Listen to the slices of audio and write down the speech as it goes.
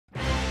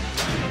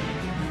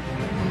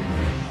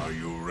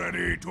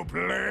Ready to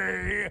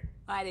play?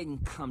 I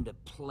didn't come to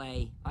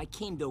play. I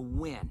came to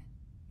win.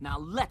 Now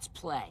let's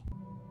play.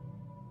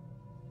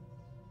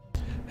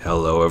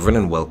 Hello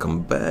everyone and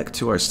welcome back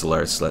to our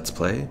Stellaris Let's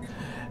Play.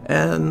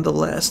 And the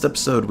last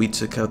episode we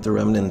took out the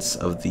remnants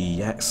of the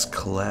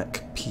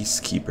Yaxclac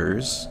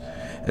Peacekeepers.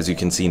 As you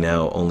can see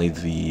now, only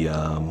the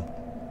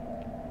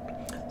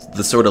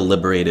sort of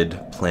liberated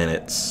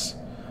planets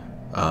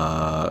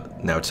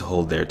now to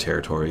hold their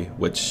territory,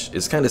 which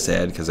is kind of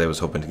sad because I was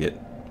hoping to get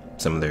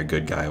some of their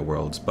good Gaia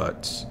worlds,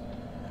 but,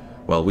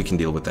 well, we can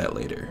deal with that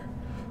later.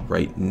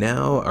 Right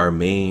now, our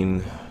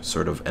main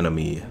sort of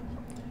enemy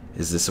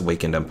is this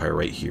Awakened Empire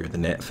right here, the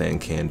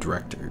Natfancan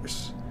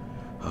Directors.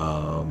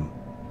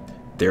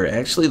 They're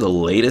actually the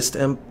latest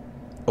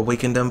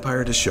Awakened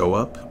Empire to show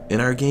up in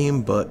our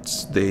game,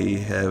 but they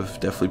have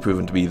definitely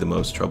proven to be the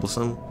most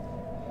troublesome.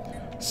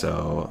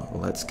 So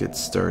let's get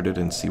started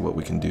and see what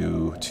we can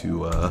do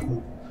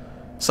to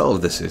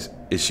solve this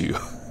issue.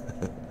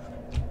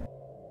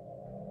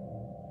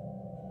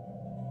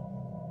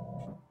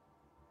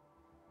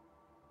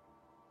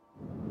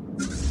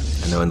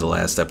 I know in the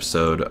last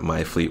episode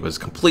my fleet was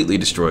completely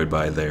destroyed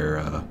by their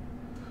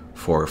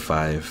 400,000 or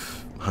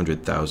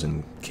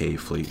 500,000 K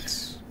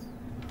fleets.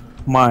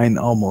 Mine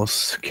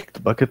almost kicked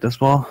the bucket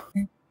as well.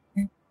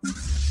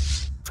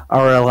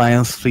 Our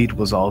alliance fleet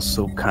was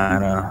also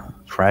kind of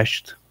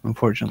trashed,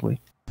 unfortunately.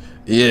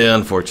 Yeah,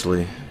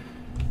 unfortunately.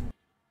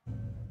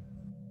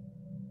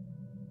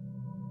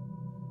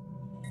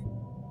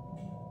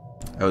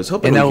 I was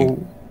hoping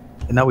and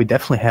now we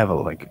definitely have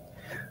a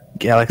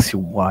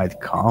galaxy-wide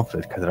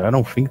conflict, because I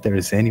don't think there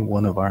is any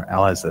one of our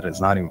allies that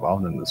is not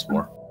involved in this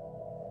war.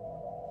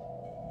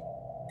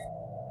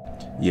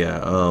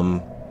 Yeah,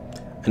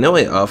 I know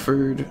I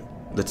offered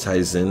the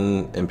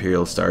Tizen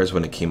Imperial Stars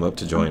when it came up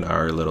to join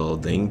our little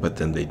thing, but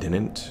then they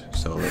didn't,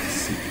 so let's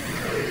see.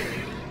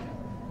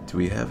 Do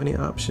we have any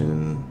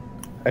option?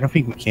 I don't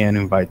think we can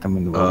invite them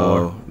into the war.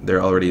 Oh,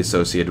 they're already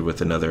associated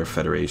with another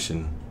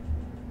federation.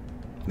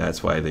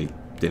 That's why they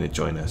didn't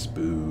join us.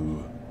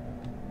 Boo.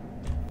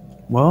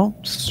 Well,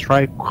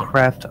 strike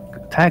craft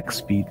attack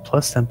speed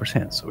plus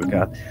 10%, so we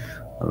got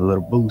a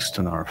little boost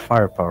in our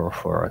firepower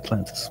for our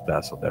Atlantis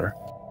vessel there.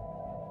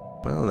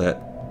 Well, that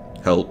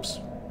helps.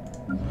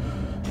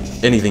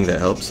 Anything that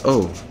helps.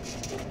 Oh,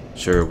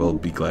 sure, we'll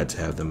be glad to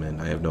have them in.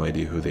 I have no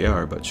idea who they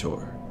are, but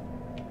sure.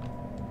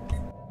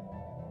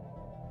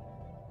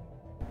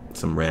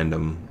 Some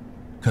random,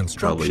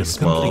 probably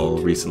small,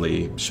 complete.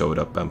 Recently showed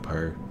up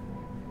empire.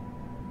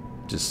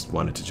 Just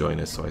wanted to join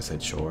us, so I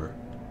said sure.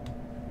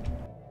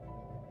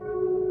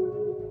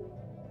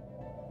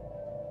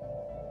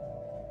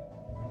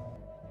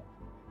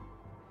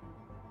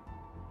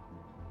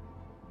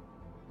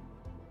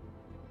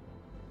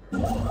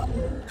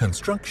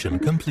 Construction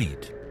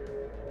complete.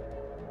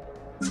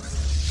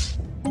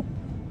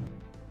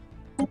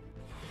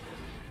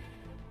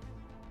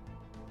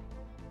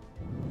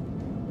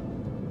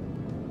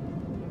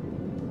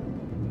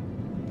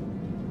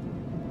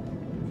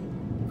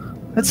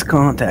 Let's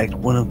contact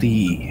one of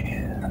the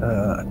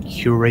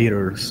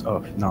curators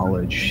of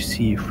knowledge,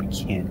 see if we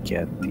can't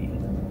get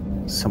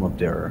some of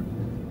their,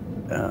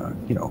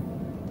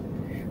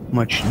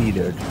 much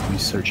needed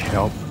research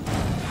help.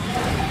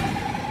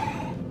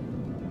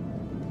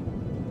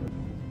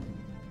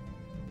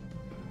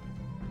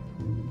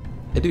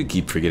 I do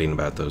keep forgetting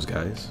about those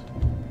guys.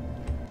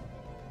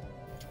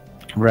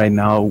 Right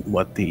now,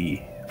 what the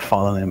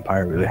Fallen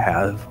Empire really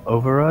have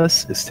over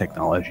us is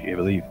technology, I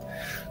believe.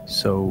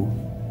 So,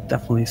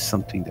 definitely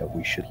something that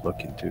we should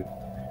look into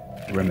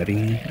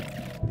remedying.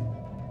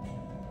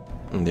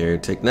 Their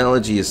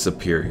technology is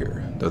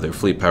superior, though their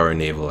fleet power and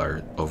naval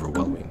are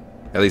overwhelming.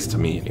 At least to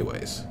me,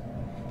 anyways.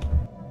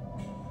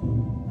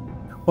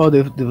 Well,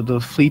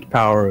 the fleet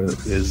power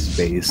is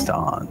based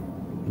on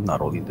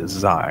not only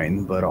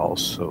design, but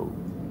also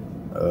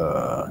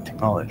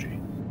technology.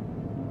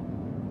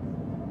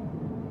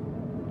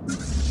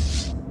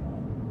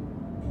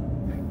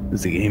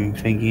 Is the game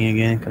thinking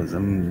again? Because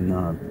I'm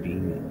not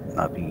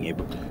being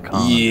able to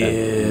contact. Yeah,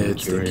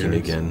 it's thinking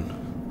again.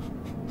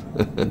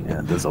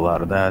 Yeah, there's a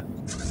lot of that.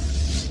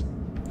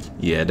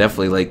 Yeah,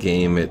 definitely late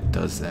game it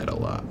does that a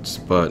lot,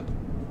 but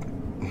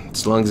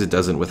as long as it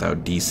doesn't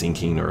without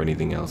desyncing or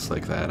anything else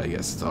like that, I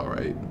guess it's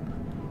alright.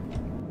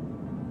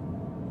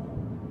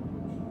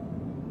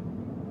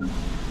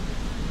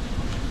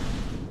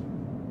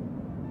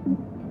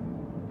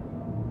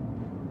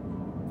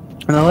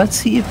 Now let's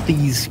see if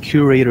these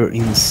curator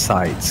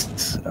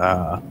insights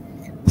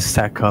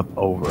stack up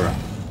over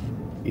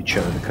each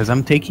other, because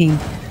I'm taking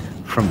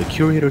from the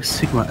curator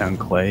Sigma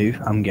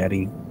Enclave, I'm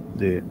getting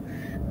the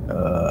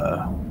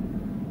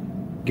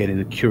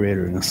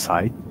curator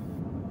insight,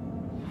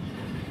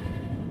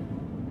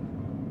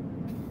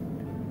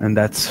 and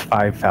that's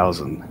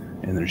 5,000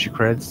 energy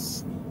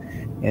credits.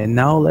 And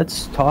now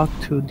let's talk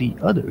to the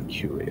other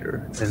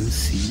curator and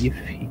see if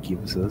he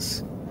gives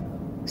us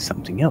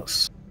something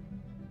else.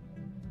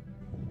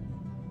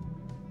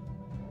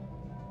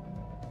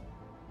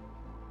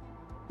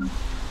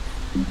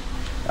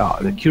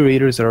 The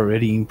curators are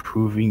already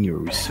improving your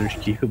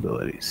research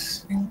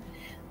capabilities.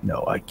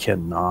 No, I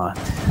cannot,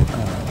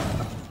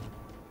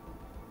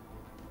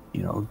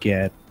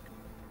 get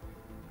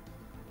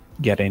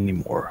any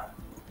more.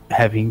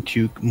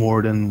 Having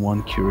more than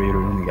one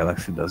curator in the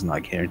galaxy does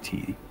not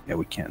guarantee that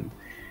we can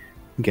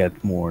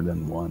get more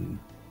than one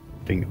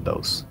thing of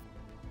those.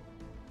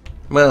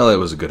 Well, it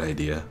was a good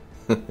idea.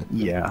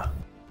 Yeah.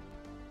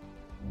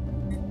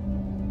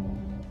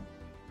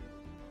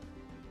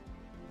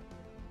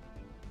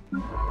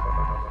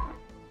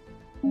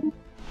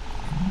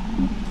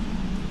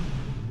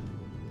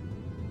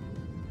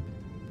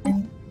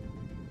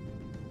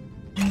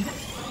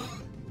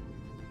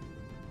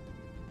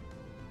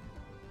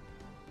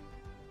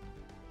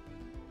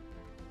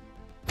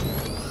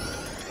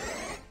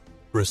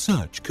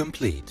 Research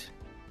complete.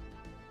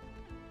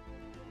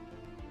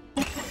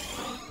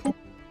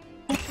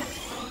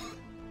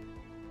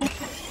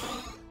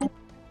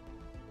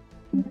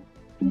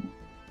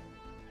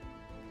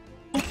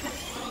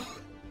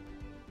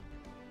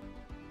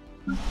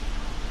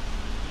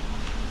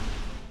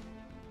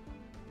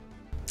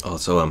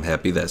 Also, I'm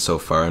happy that so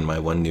far in my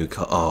one new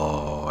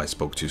oh, I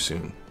spoke too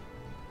soon.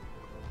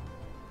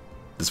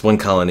 This one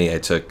colony I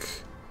took,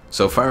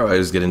 so far I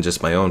was getting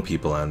just my own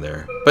people on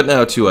there, but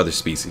now 2 other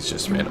species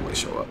just randomly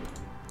show up.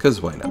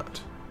 'Cause why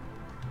not?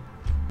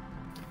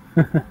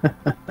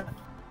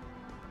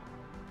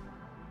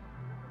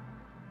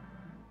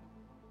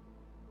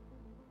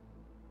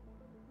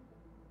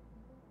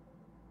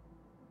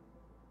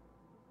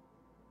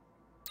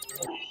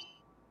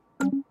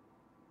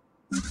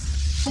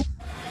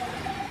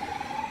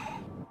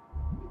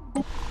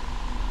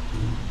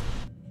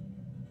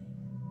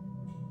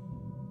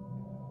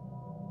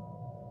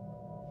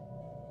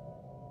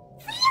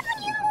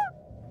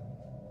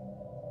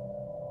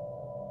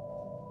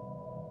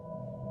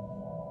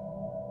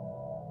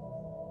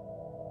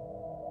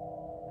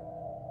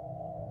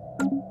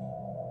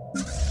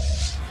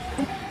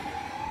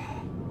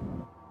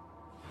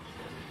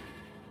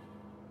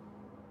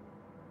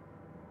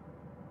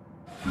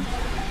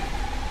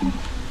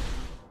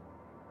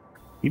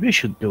 Maybe I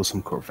should build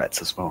some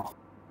Corvettes as well.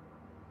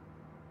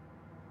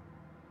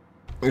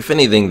 If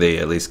anything, they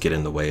at least get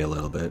in the way a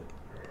little bit.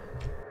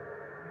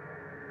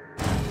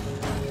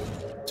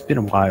 It's been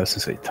a while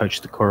since I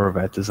touched the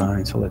Corvette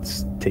design, so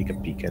let's take a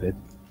peek at it.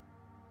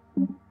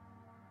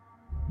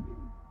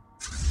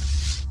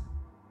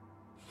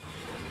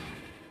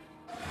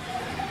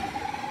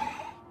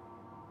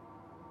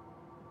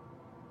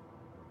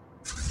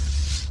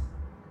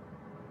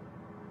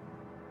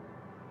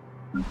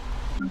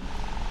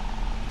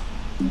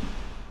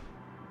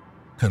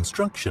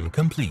 Construction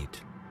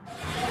complete.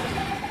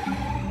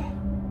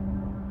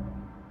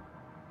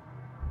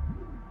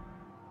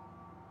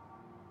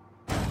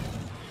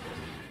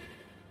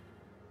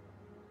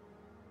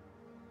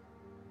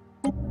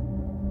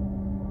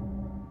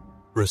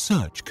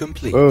 Research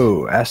complete.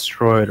 Oh,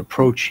 asteroid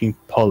approaching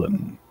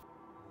Pollen.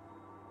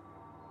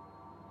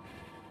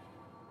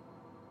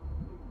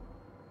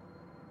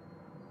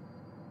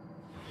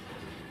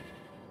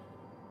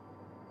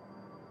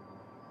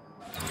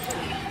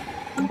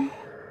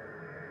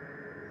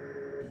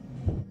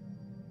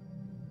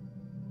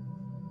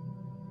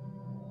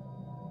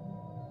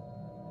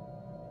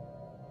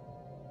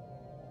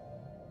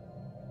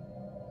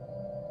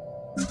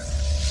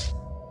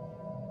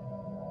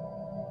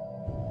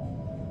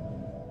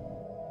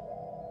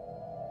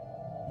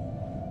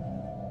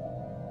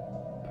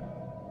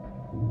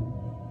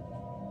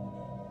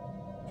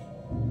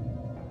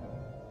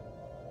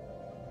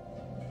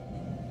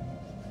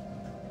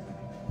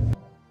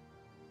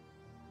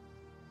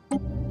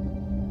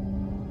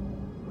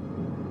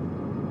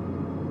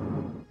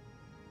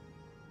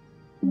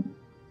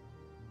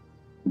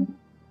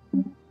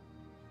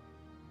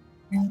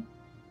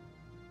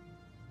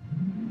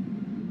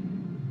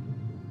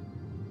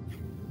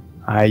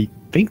 I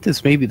think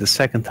this may be the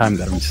second time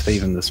that I'm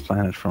saving this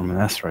planet from an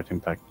asteroid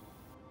impact.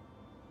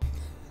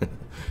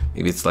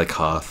 Maybe it's like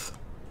Hoth.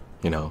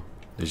 You know,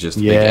 there's just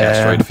a big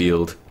asteroid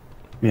field.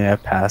 Yeah,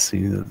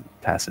 passing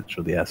it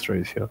through the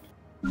asteroid field.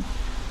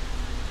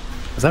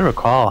 As I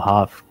recall,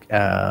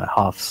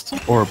 Hoth's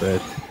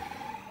orbit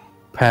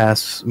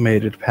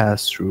made it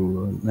pass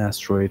through an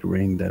asteroid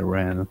ring that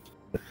ran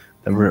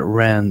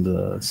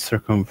the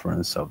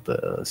circumference of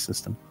the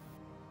system.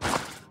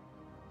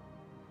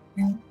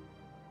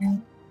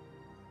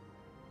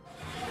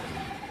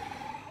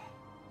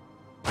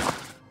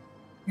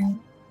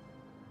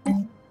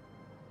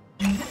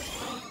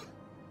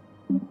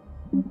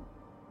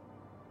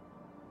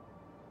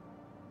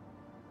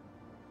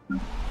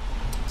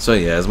 So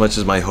yeah, as much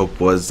as my hope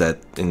was that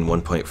in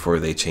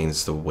 1.4 they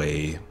changed the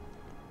way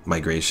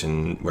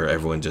migration, where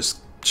everyone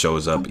just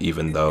shows up,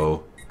 even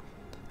though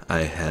I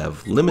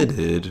have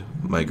limited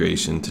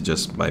migration to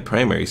just my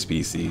primary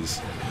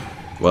species,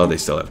 well, they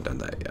still haven't done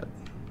that yet.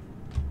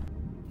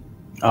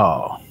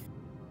 Oh.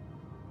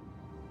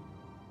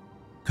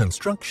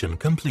 Construction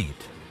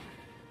complete.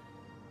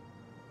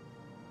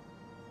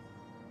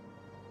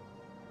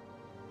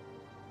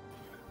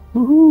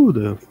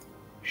 Woohoo!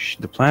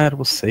 The planet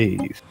was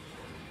saved.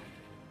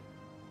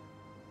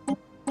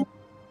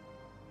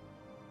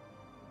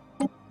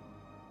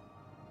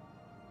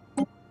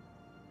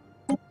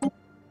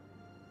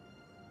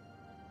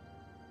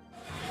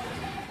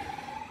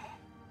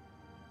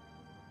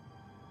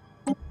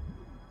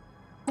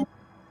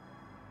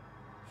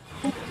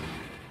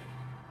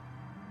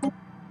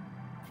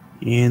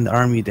 And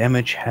army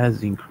damage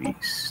has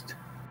increased.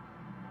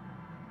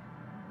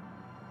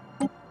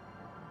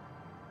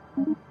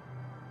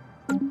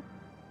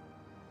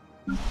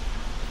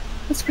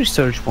 Let's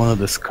research one of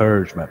the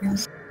Scourge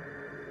weapons.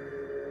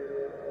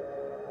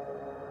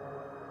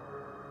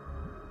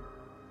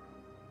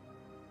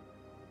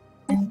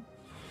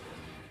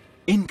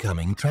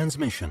 Incoming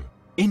transmission.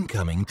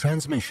 Incoming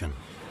transmission.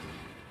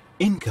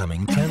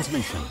 Incoming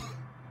transmission.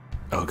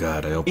 Oh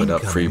god, I opened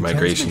up free Incoming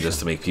migration transmission. just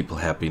to make people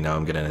happy. Now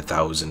I'm getting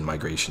 1,000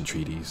 migration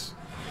treaties.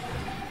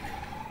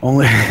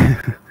 Only,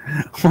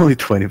 only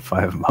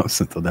 25 months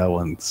until that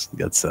one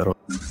gets settled.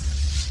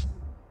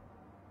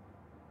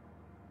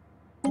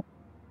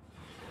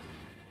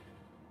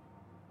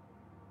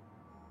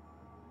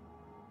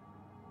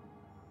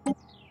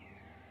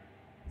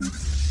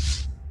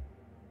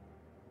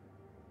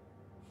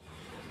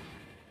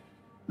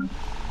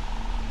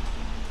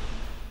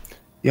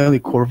 The only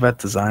Corvette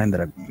design that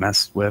I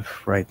messed with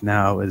right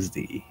now is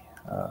the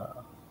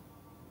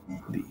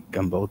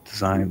gunboat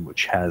design,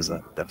 which has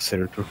a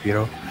Devastator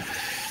torpedo.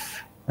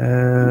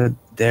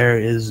 There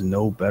is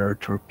no better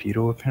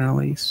torpedo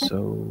apparently,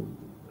 so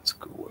let's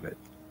go with it.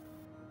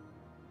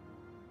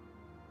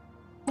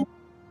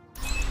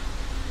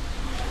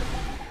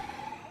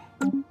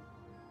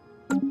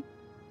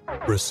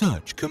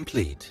 Research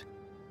complete.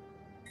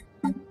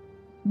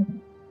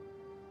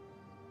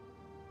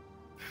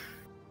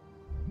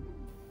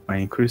 I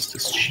increased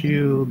its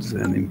shields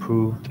and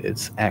improved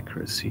its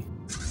accuracy.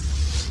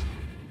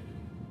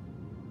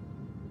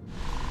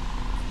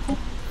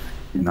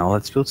 Now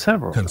let's build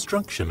several.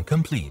 Construction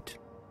complete.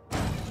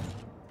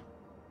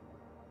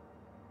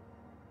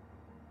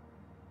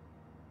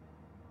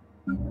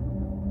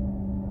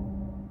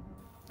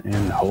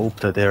 And hope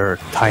that they're a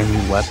tiny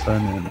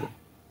weapon. And,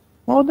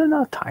 well, they're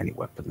not tiny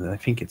weapons. I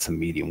think it's a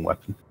medium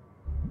weapon.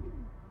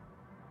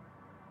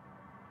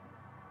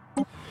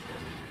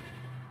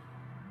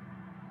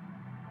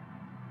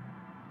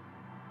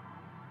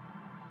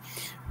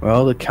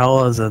 Well, the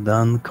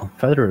Khalazadan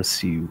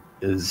Confederacy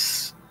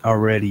is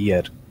already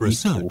at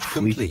Research equal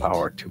fleet complete.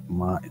 power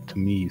to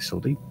me, so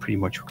they pretty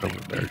much recover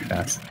very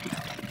fast.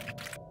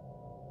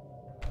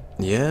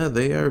 Yeah,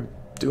 they are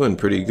doing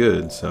pretty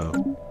good,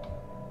 so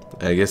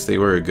I guess they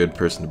were a good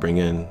person to bring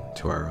in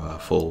to our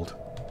fold.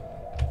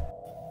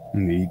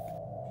 Indeed.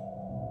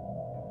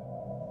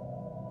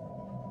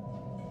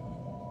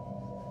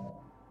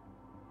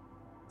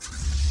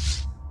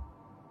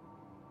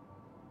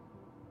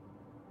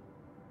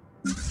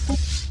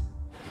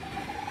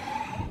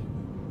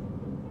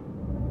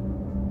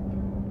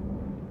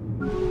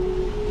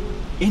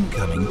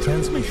 Incoming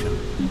transmission.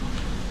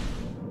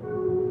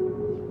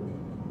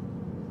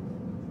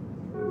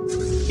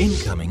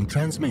 Incoming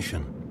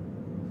transmission.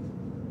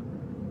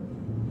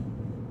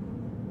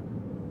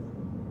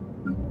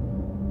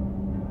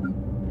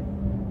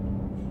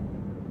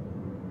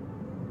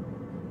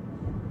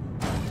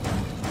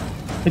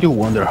 I do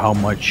wonder how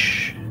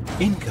much,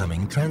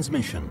 Incoming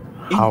transmission.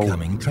 How-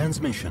 Incoming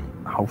transmission.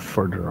 how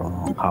further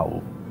along,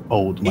 how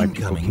old my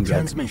people Incoming can get,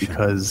 transmission.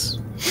 because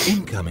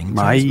Incoming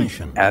my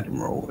transmission.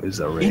 admiral is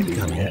already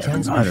Incoming at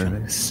transmission.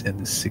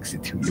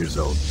 162 years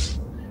old.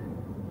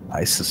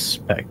 I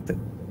suspect that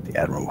the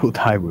admiral will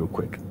die real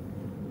quick,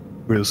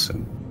 real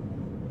soon.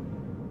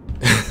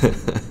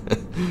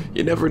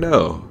 You never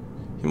know.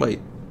 He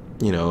might,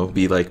 you know,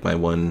 be like my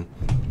one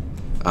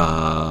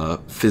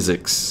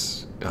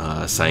physics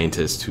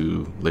scientist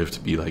who lived to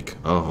be like,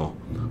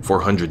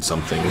 400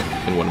 something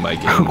in one of my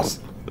games.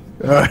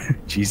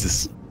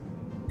 Jesus.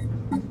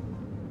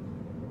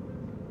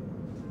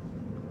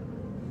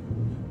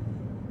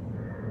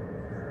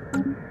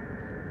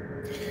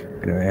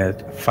 Gonna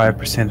add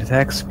 5%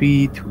 attack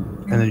speed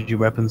to energy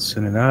weapons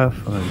soon enough.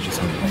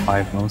 Just only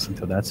 5 months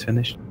until that's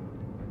finished.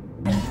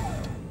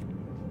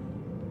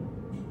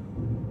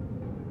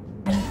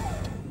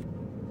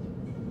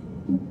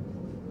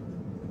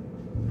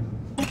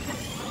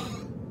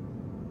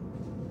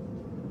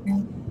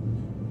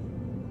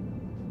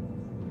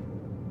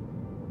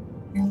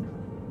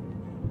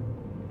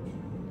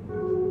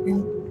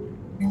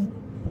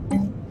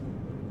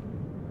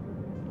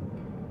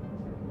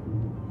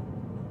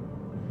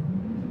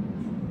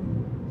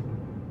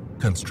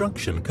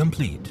 Construction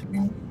complete.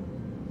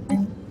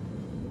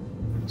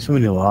 So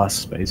many lost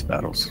space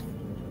battles.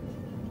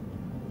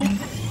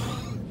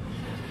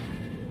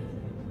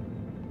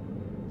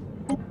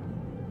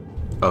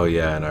 Oh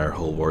yeah, and our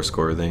whole war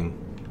score thing.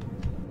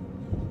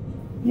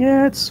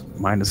 Yeah, it's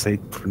 -8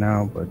 for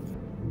now, but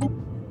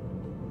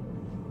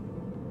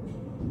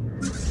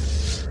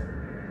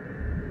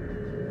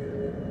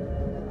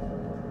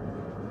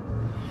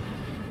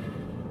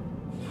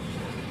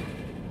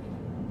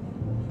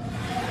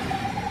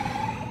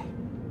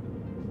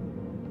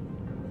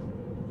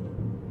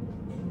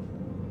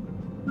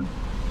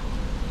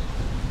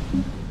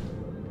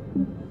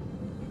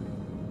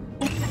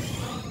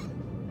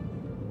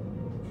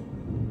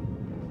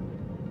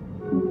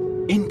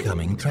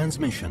Incoming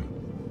transmission.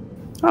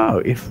 Oh,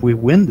 if we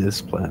win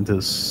this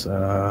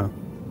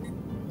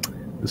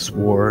this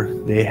war,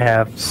 they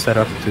have set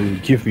up to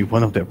give me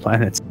one of their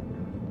planets.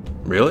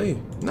 Really?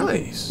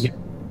 Nice. Yeah.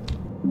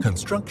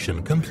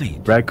 Construction complete.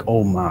 Rek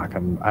Olmak.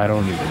 I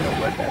don't even know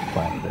where that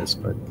planet is,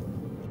 but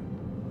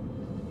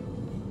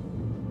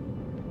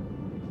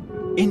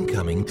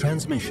Incoming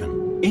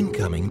transmission.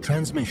 Incoming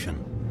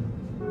transmission.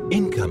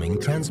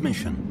 Incoming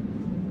transmission.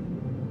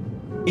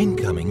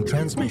 Incoming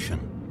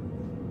transmission.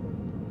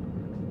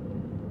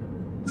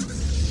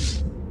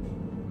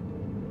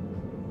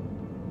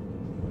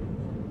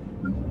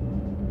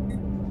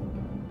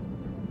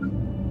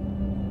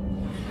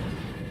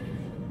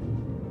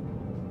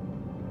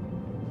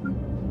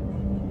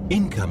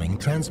 Incoming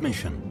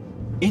transmission.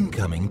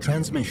 Incoming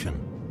transmission.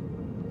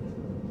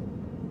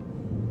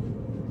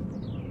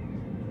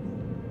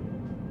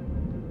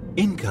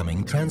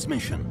 Incoming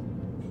transmission.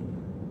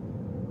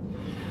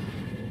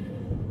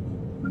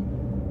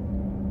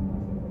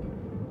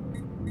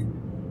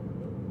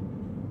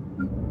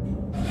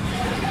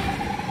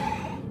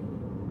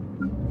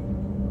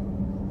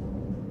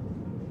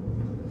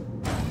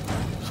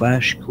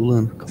 flash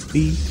coolant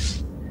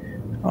complete.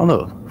 Oh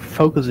no,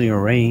 focusing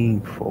array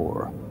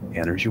for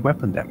energy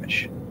weapon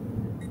damage.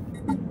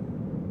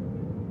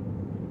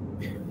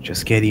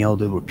 Just getting all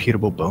the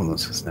repeatable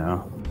bonuses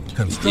now.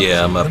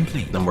 Yeah,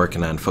 I'm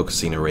working on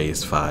focusing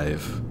arrays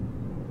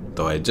 5.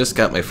 Though I just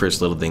got my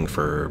first little thing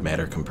for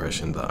matter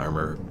compression, the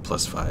armor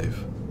 +5.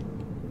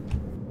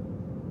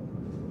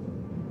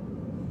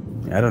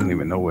 I don't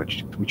even know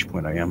which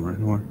point I am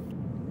anymore.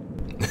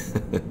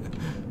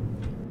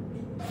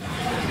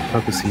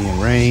 Focusing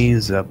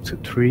arrays up to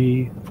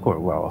 3. Of course,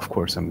 well, of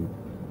course I'm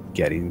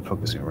getting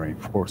focusing array.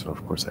 Of course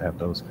I have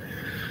those.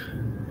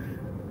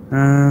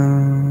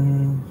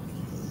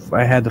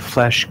 I had the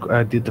flash.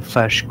 I did the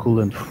flash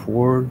coolant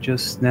 4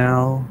 just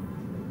now.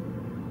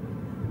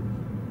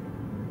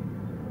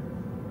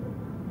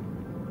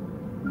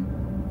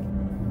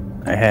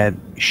 I had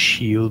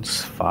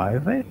shields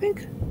 5, I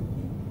think.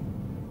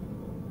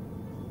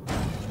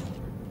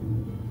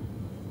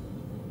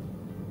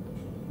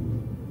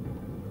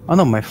 Oh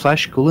no, my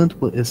flash coolant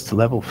is to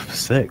level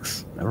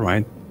 6. Never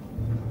mind.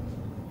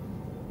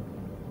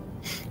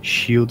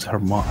 Shield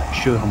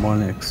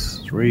harmonics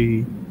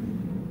 3.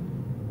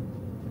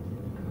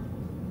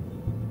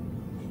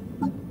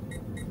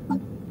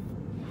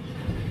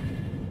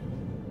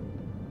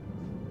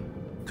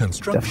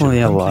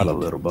 Definitely a lot of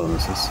little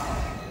bonuses.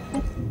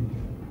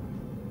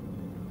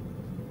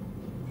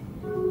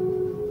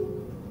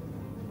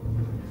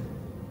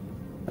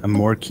 I'm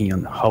working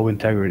on hull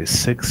integrity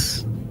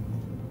 6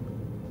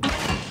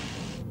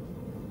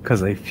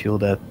 because I feel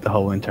that the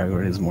hull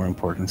integrity is more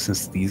important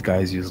since these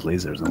guys use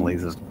lasers and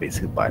lasers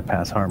basically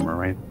bypass armor,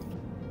 right?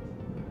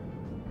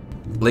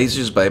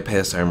 Lasers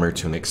bypass armor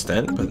to an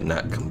extent, but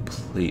not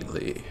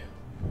completely.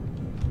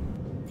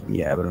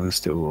 Yeah, but I'm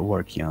still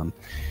working on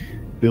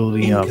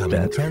building up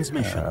that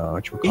transmission.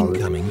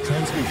 Incoming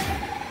transmission.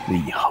 The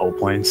hull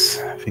points.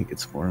 I think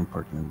it's more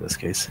important in this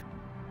case.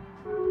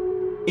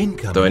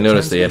 Incoming Though I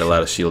noticed they had a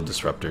lot of shield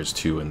disruptors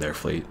too in their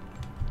fleet.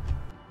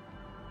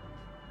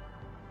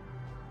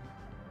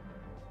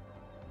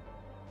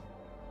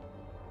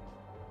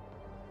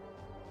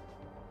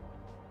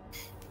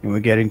 And we're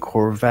getting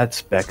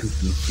corvettes back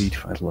into the fleet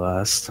at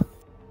last.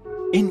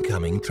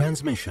 Incoming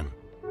transmission.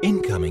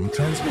 Incoming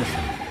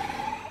transmission.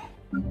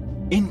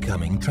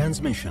 Incoming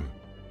transmission.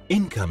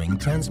 Incoming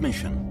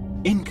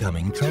transmission.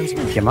 Incoming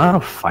transmission. The amount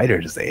of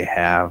fighters they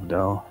have,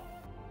 though.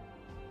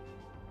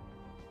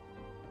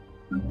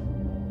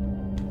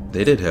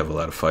 They did have a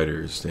lot of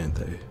fighters, didn't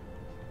they?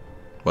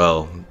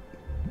 Well,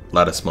 a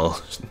lot of small,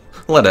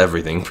 a lot of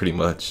everything, pretty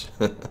much.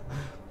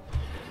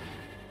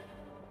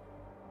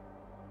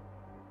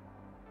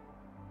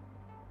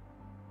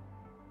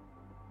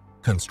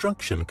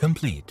 Construction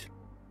complete.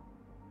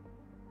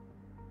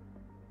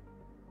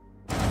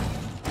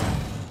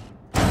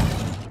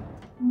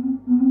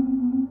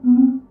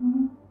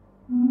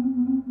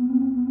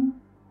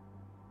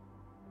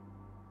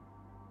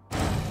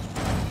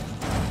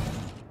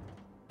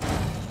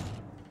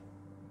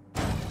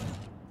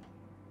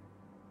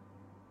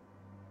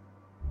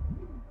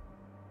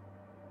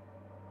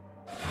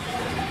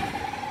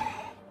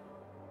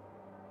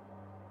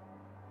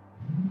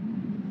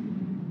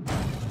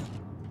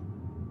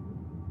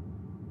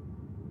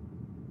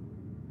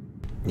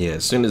 Yeah,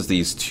 as soon as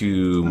these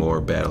 2 more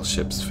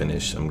battleships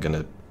finish, I'm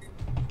gonna...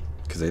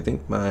 Because I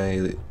think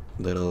my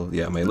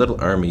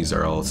little armies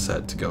are all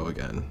set to go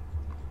again.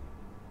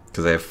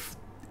 Because I have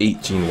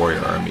 8 Gene Warrior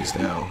armies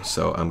now,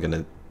 so I'm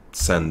gonna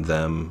send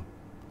them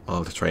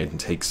all to try and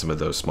take some of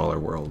those smaller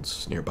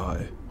worlds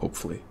nearby,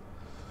 hopefully.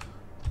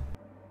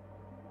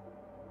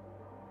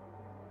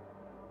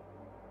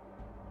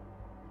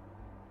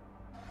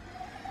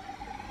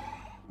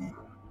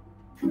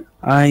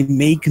 I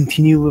may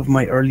continue with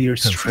my earlier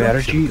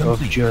strategy of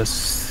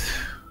just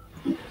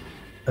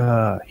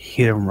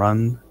hit and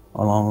run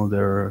along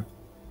their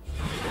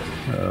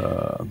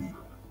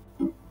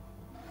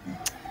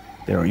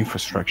their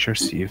infrastructure,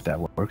 see if that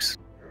works.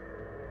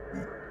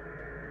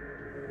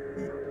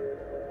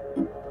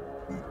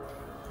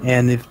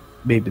 And if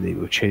maybe they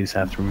will chase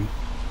after me.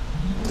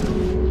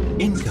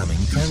 Incoming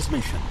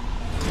transmission.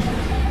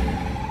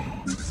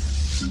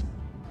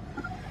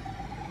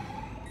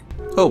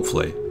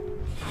 Hopefully.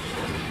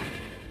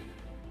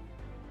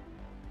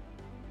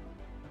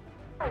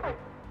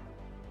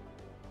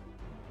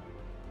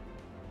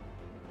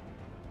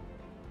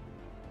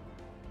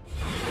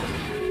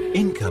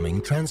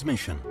 Incoming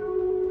transmission.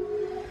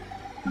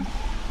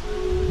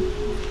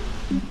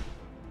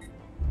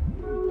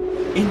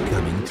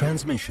 Incoming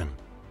transmission.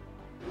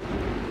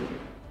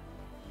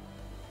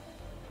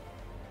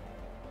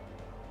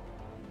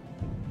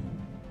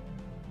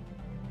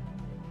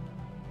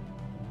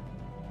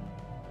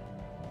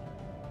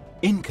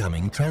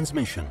 Incoming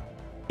transmission.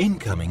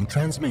 Incoming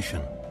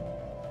transmission.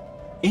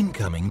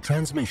 Incoming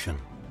transmission.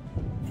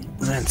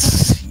 Let's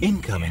see.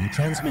 Incoming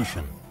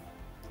transmission.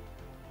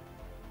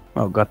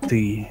 Oh, got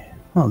the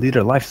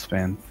leader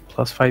lifespan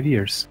plus 5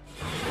 years.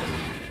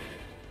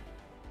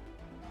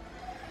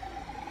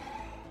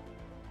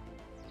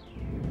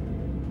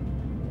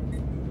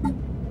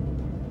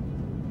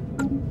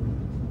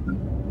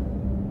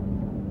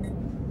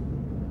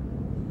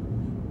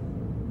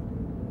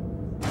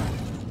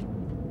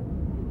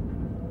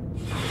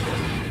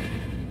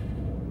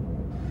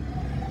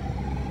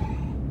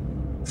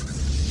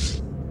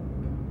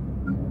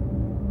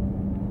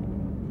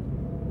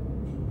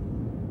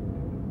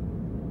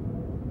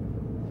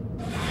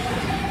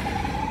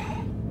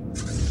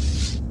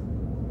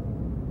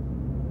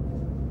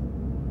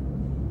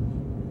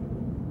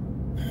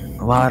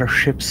 A lot of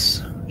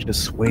ships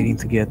just waiting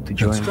to get to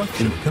join the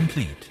Construction fleet.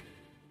 complete.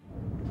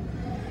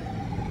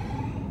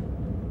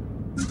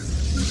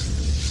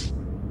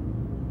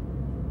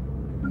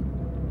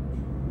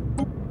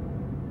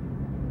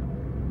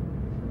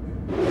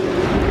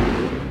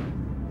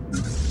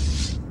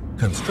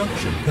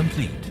 Construction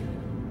complete.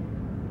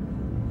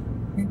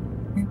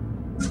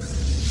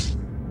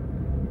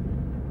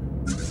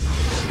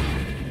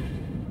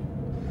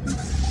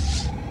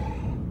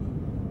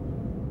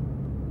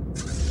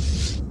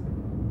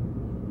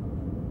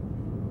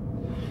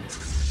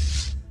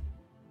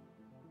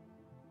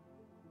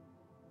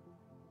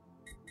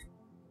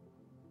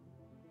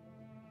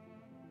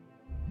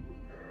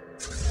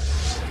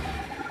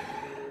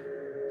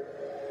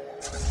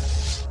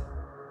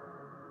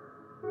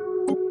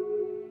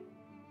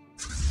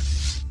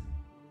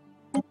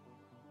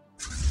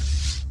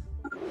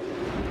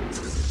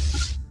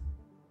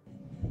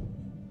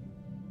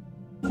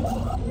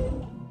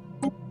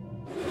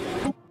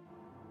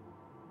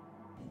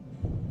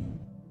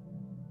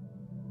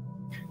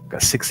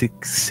 Got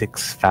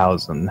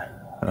 66,000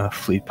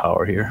 fleet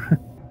power here.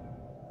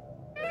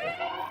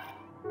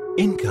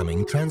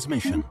 Incoming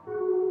transmission.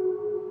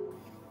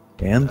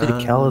 And the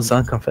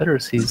Calazan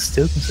Confederacy is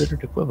still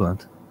considered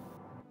equivalent.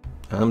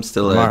 I'm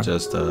still Mark. at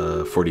just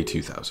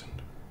 42,000.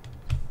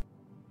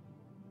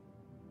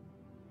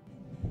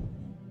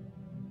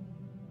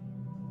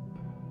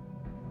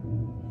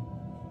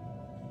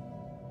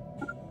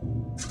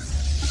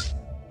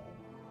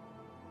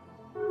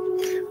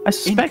 I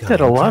suspect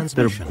that a Incoming lot of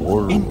their transmission.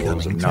 border walls are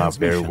Incoming not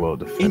very transmission. well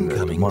defended, the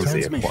Incoming ones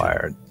they transmission.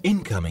 acquired.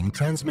 Incoming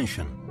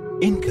transmission.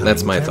 Incoming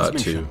That's my thought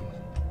transmission. too.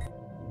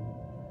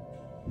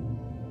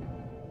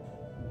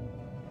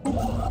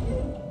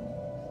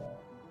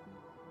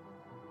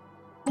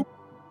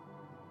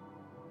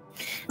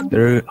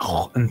 Their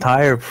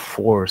entire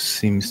force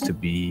seems to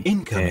be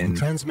Incoming in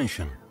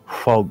transmission.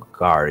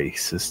 Folgari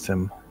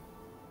system.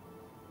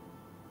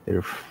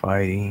 They're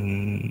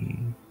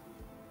fighting.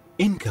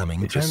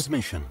 Incoming They just,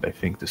 transmission. I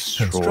think,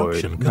 destroyed.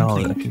 Construction No,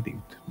 I complete.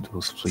 think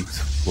those fleets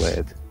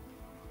fled.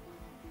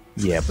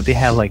 Yeah, but they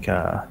have like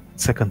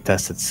it's a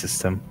contested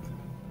system.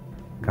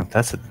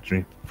 Contested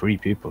between 3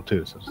 people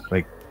too, so it's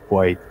like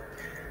quite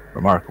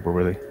remarkable,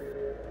 really.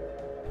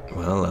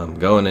 Well, I'm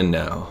going in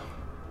now.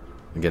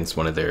 Against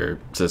one of their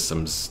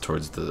systems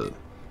towards the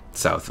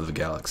south of the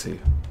galaxy.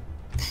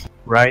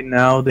 Right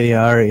now they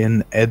are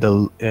in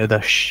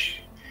Edasich.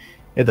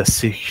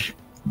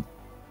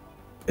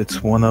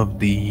 It's one of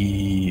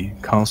the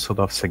Council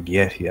of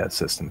Sagetia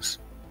systems.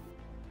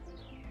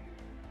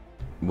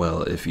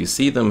 Well, if you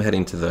see them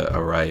heading to the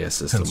Araya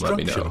system, let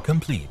me Construction know.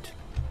 complete.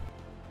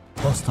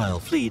 Hostile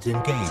fleet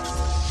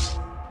engaged.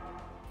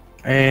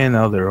 And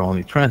now there are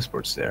only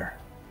transports there.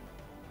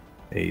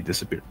 They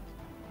disappeared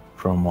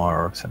from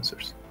our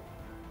sensors.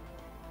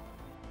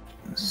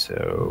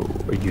 So,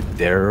 are you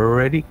there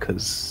already?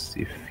 Because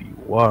if you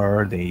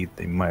are, they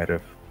might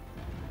have...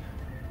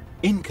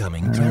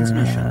 Incoming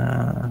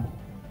transmission.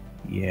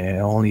 Yeah, I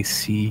only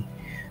see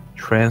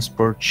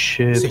transport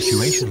ships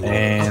Situation log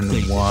and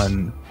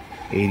updated.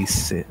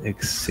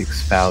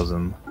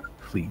 186,000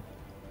 fleet.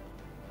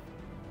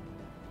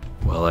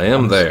 Well, I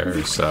am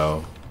there,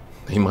 so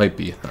they might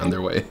be on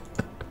their way.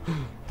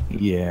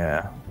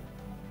 Yeah.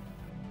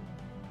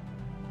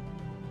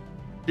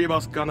 Keep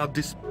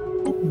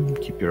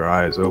your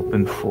eyes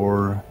open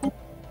for...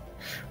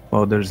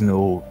 Well, there's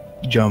no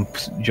jump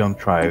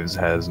drives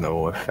has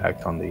no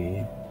effect on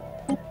the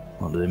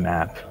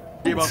map.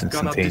 It's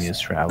instantaneous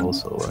travel,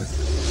 so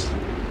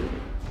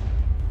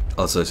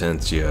Also,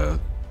 since you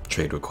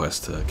trade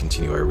request to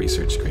continue our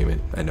research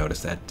agreement, I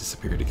noticed that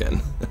disappeared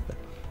again.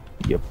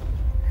 yep.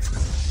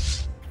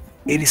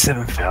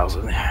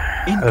 87,000.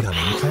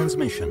 Incoming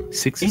transmission.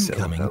 67,000.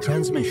 Incoming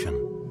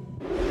transmission.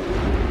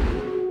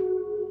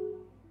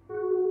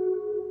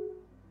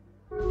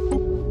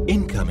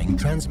 Incoming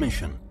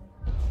transmission.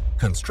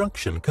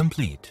 Construction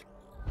complete.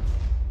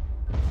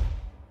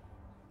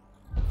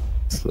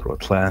 This little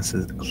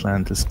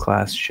Atlantis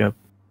class ship.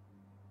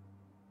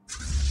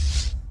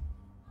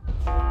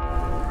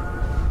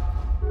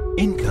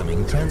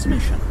 Incoming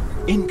transmission.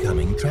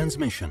 Incoming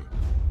transmission.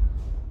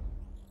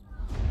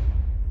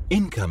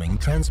 Incoming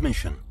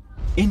transmission.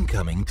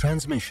 Incoming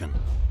transmission.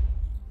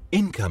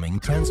 Incoming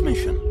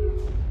transmission.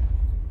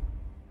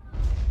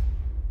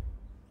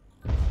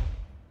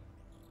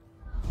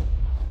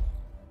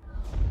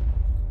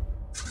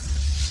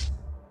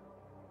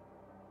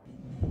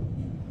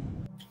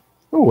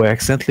 Oh, I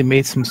accidentally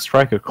made some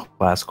Striker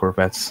class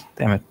corvettes.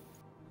 Damn it.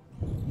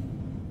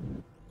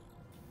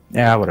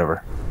 Yeah,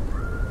 whatever.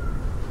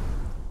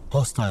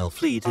 Hostile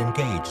fleet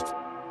engaged.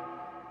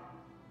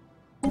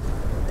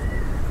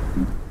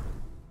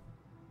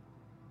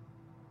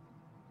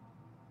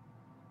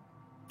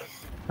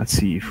 Let's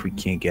see if we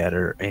can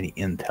gather any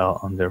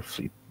intel on their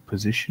fleet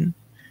position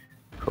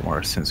from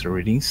our sensor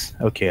readings.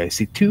 Okay, I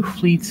see 2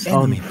 fleets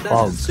on Enemy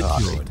Fog planet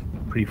secured.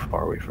 pretty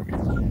far away from you.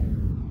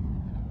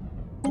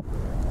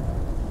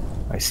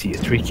 I see a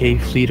 3K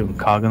fleet on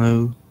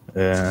Kaganu.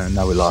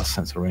 Now we lost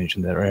sensor range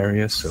in that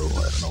area, so I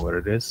don't know where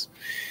it is.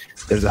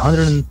 There's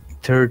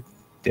 130.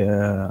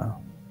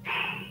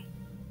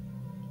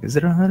 Is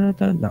it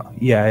 100? No.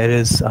 Yeah, it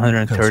is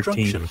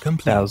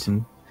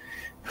 113,000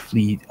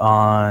 fleet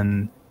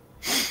on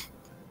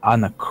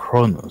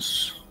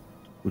Anachronos,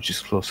 which is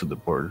close to the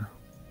border.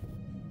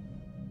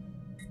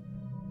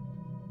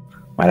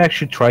 Might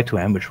actually try to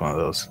ambush one of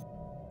those.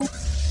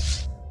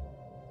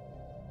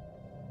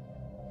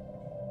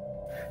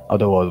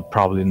 Although I'll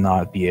probably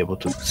not be able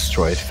to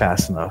destroy it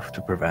fast enough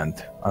to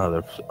prevent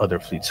other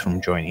fleets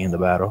from joining in the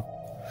battle.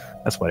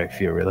 That's what I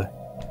fear, really.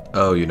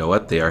 Oh, you know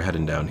what? They are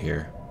heading down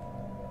here.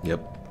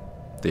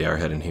 Yep, they are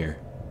heading here.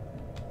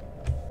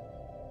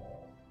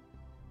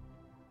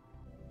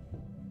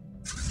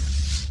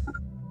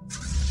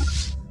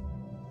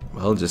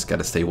 Well, just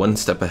gotta stay one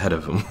step ahead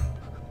of them.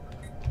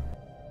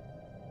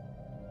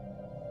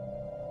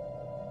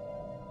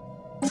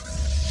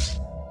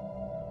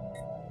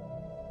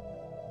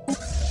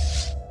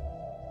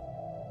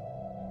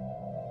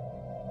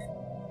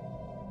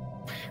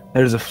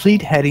 There's a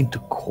fleet heading to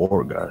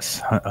Korgas,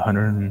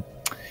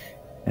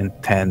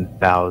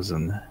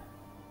 110,000.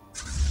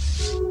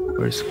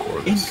 Where's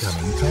Korgas?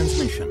 Incoming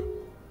transmission.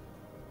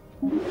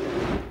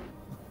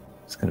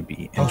 It's gonna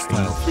be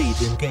Hostile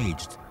fleet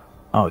engaged.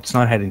 Oh, it's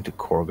not heading to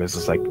Korgas.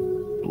 It's like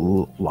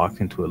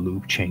locked into a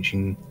loop,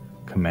 changing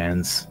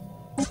commands.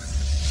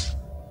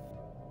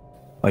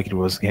 Like it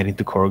was heading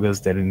to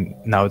Korgas, then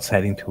now it's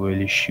heading to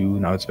Elishu,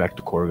 now it's back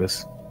to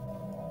Korgas.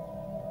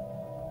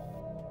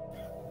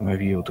 I might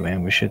be able to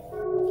ambush it.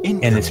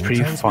 Incoming And it's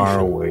pretty far transmission.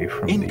 away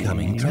from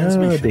Incoming the...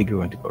 transmission. they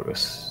go into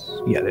Korgas.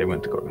 Yeah, they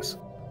went to Korgas.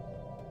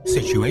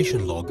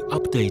 Situation log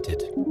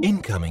updated.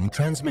 Incoming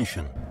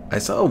transmission. I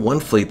saw one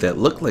fleet that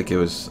looked like it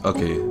was...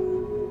 Okay,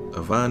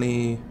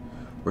 Avani,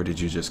 where did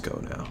you just go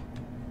now?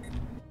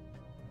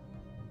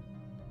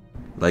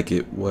 Like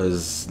it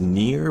was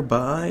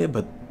nearby,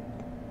 but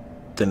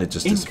then it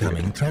just disappeared.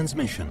 Incoming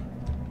transmission.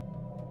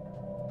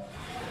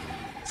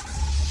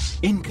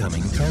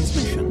 Incoming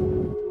transmission.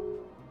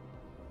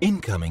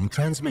 Incoming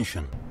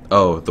transmission.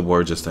 Oh, the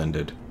war just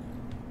ended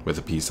with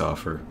a peace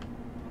offer.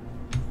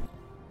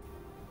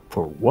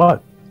 For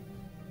what?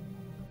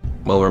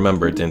 Well,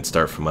 remember, it didn't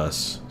start from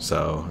us,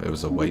 so it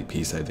was a white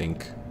peace, I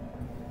think.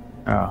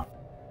 Oh.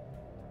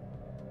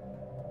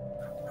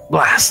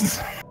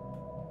 Blast!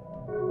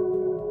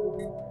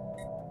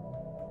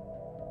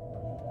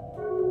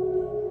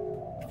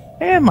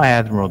 And my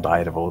admiral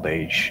died of old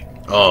age.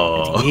 At the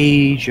Oh,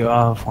 age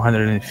of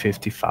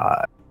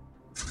 155.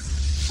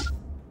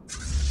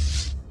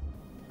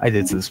 I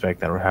did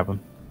suspect that would happen.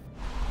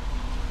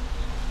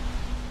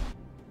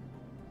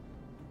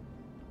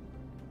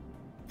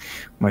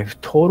 My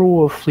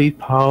total of fleet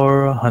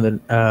power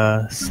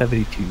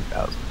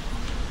 172,000.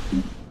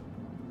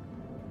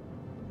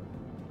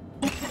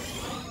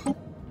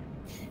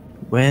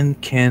 When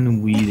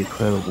can we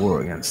declare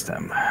war against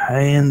them?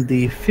 In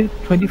the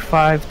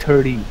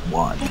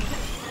 2531.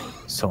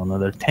 So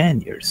another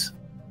 10 years.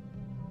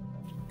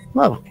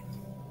 Lovely.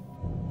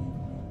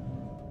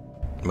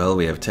 well,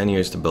 we have 10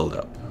 years to build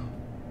up.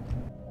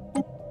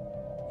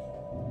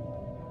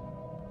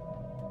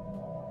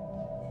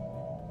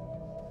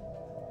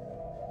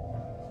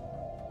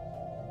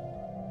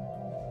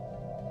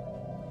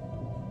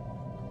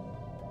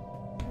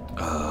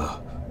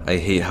 I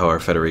hate how our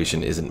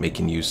Federation isn't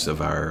making use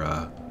of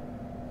our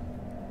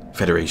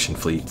Federation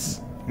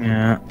fleets.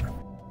 Yeah.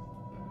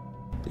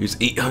 Here's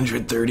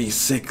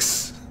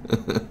 836.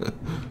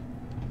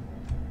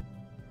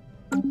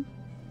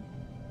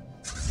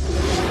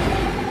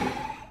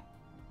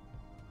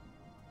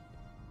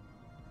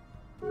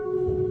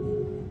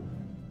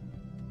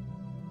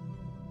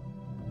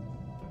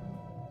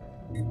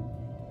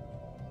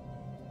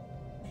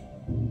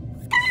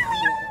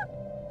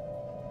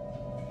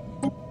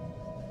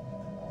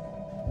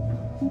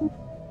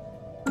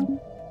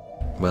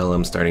 Well,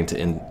 I'm starting to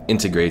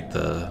integrate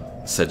the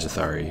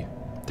Sagittari,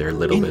 their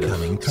little bit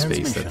of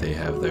space that they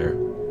have there.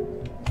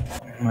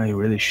 I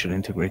really should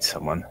integrate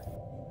someone.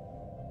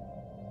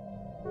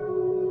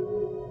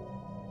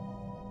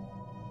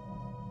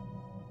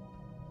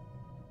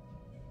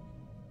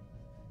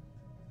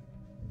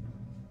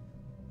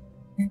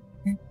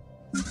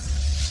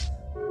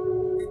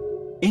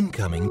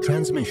 Incoming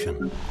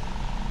transmission.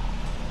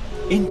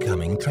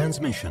 Incoming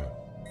transmission.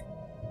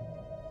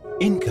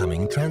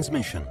 Incoming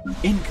transmission.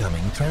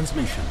 Incoming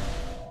transmission.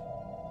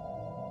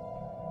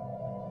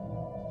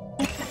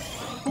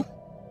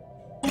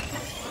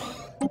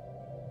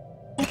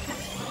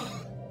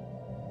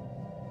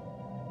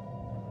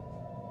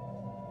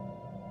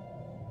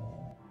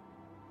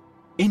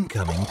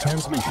 Incoming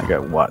transmission. I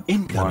got what?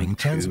 Incoming 1, 2,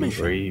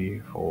 transmission. 3,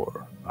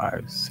 4,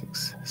 5,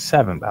 6,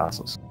 7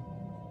 vassals.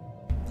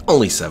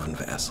 Only 7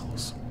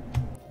 vassals.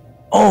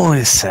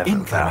 Only 7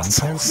 Incoming vassals.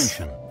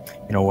 transmission.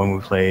 You know, when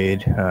we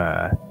played,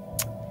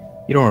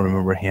 you don't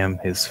remember him.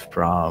 He's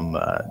from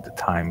the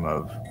time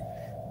of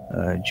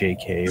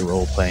JK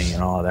role playing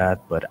and all that.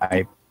 But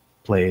I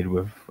played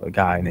with a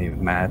guy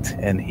named Matt,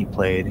 and he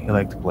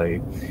liked to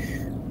play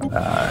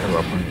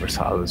Europa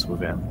Universalis with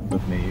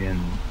me,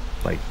 and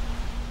like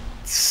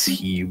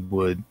he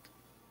would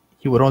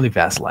only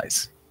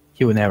vassalize.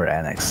 He would never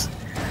annex.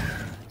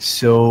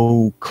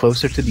 So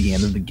closer to the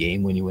end of the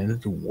game, when you went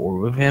into war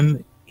with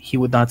him, he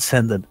would not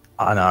send an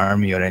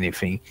army or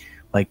anything.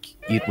 Like,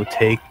 it would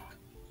take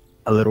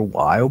a little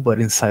while, but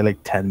inside like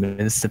 10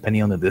 minutes,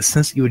 depending on the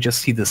distance, you would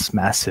just see this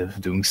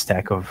massive doom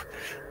stack of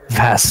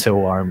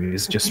vassal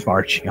armies just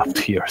marching up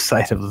to your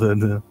side of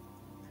the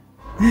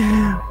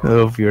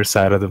of your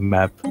side of the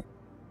map.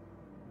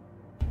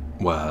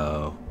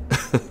 Wow.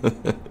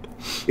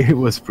 It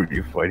was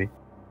pretty funny.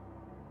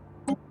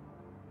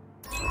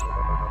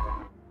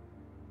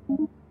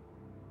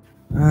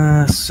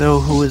 So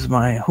who is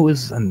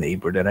a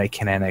neighbor that I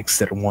can annex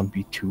that won't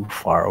be too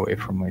far away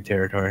from my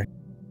territory?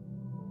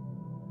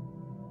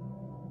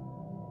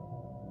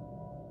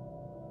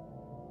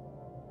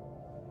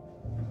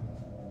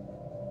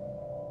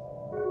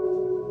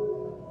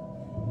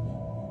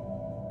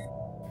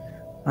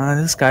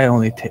 This guy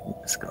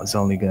is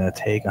only gonna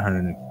take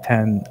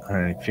 110,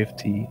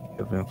 150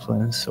 of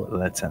influence, so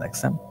let's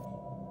annex them.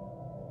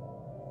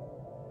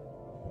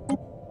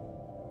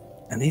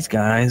 And these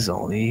guys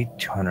only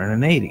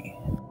 280.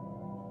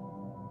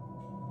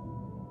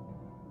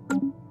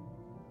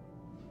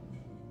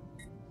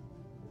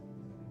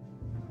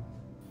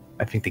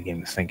 I think the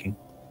game is thinking.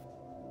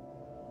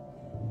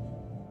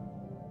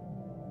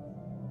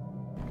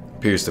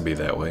 Appears to be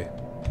that way.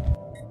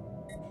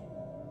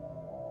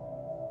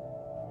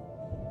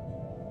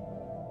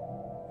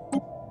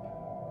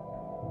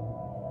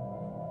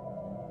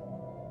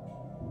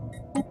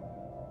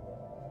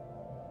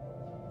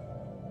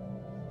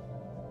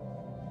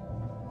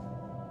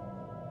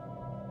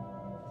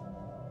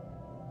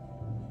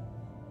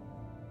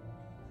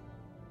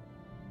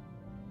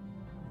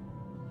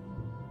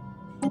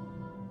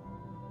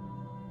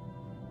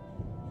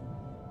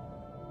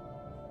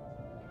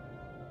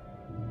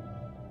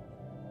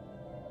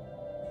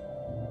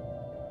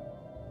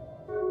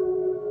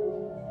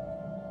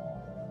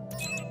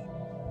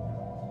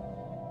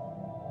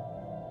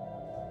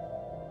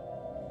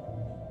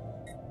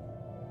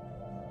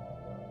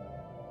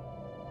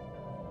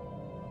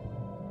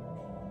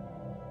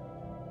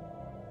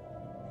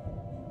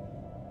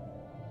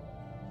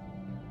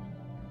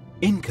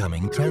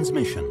 Incoming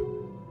transmission.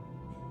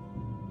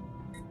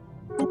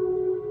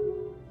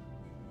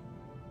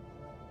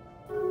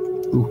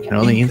 Ooh, can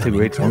only Incoming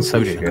integrate one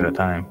subject transmission. at a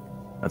time.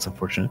 That's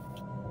unfortunate.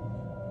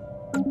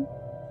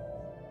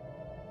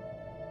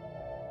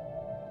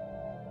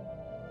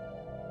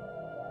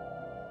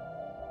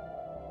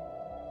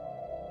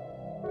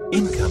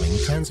 Incoming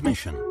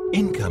transmission.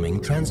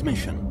 Incoming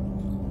transmission.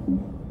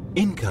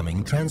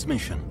 Incoming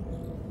transmission.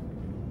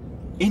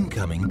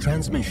 Incoming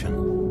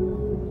transmission.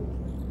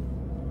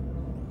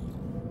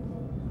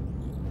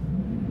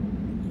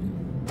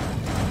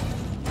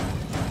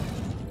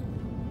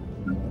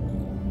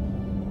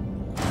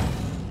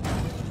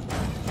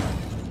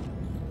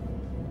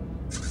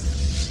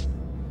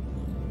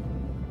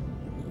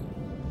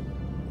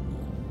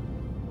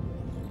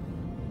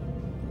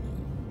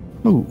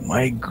 Ooh,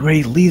 my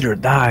great leader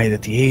died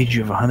at the age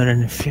of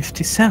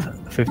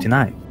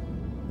 59.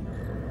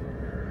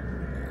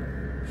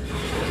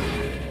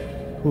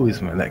 Who is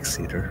my next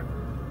leader?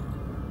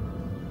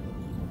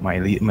 My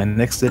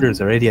next leader is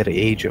already at the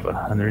age of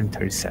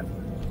 137.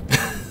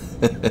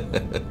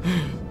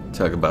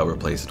 Talk about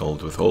replacing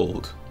old with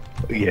old.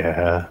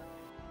 Yeah.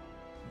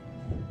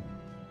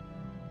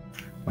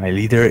 My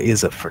leader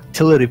is a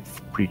fertility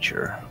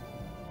preacher.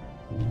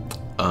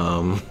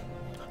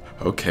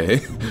 Okay.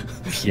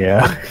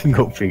 Yeah,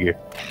 go figure.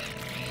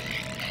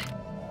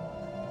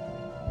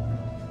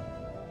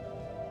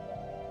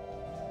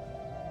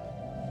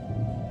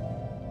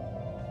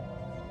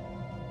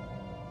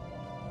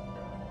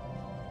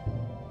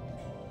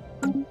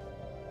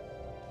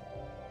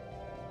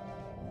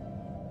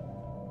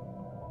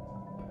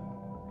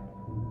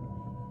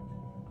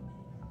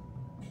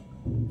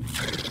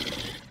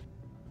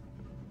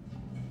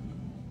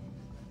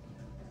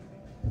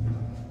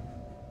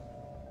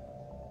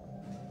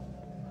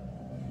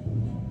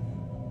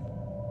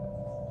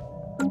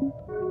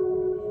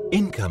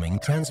 Incoming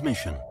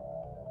transmission.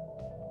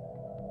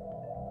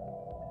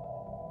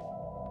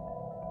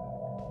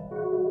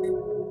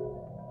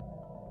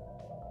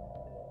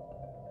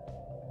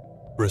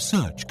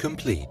 Research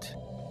complete.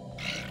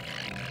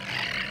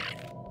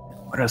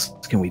 What else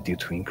can we do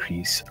to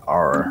increase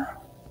our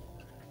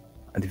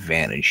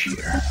advantage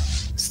here?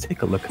 Let's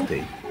take a look at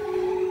the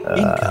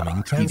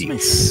Incoming transmission.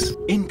 edicts.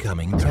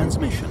 Incoming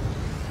transmission.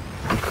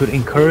 We could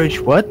encourage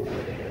what?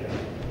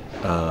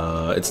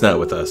 It's not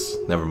with us.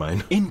 Never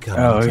mind.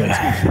 Incoming Oh,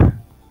 transmission. yeah.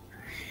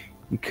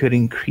 We could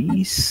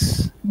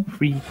increase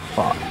free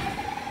thought.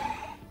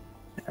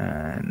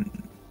 And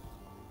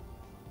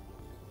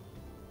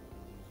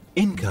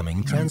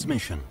Incoming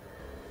transmission.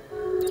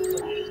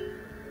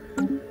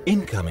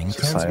 Incoming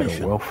societal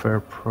transmission. welfare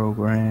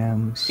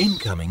programs.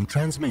 Incoming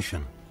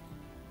transmission.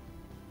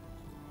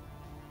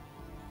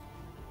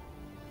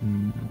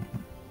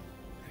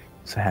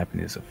 So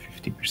happiness of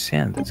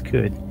 50%. That's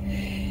good.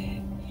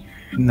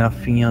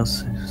 Nothing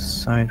else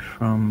aside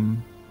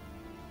from.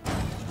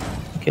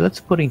 Okay, let's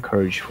put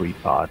encourage free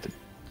thought to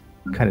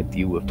kind of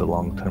deal with the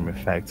long-term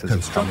effects as it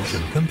Construction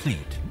comes.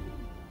 complete.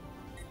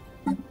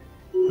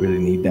 Really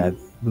need that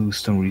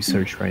boost on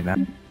research right now.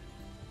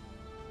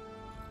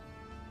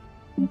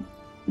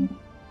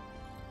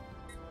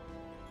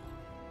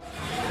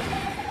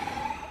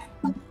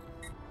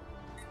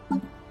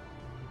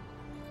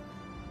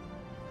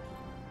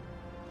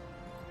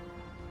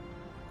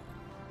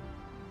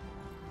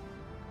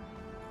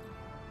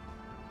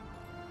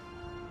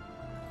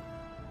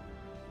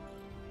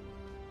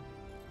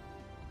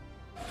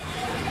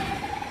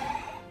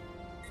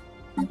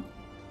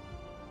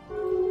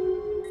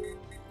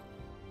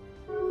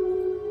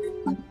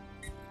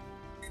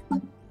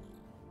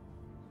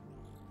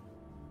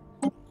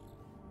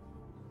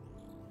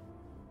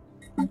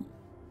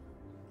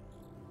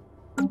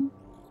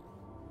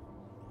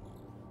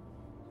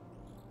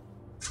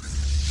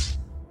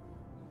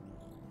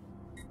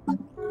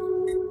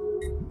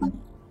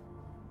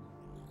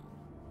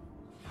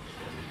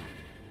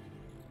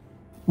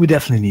 We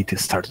definitely need to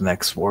start the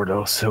next war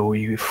though, so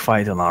we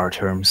fight on our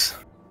terms.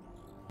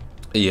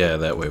 Yeah,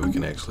 that way we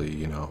can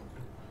actually,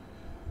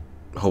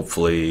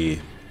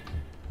 hopefully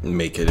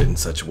make it in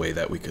such a way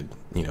that we could,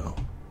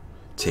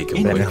 take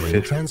away. Benefit.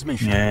 Incoming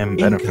transmission. Yeah, and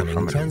benefit Incoming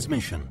from it.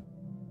 transmission.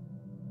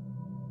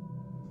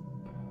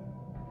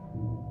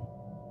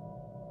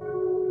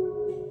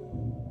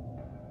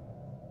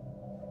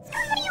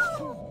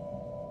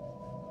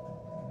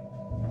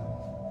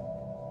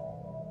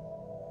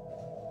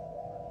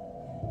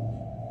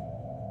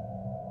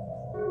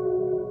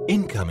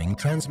 Incoming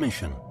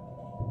transmission.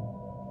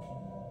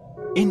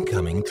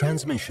 Incoming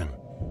transmission.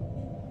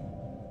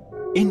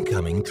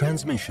 Incoming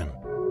transmission.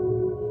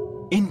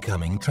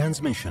 Incoming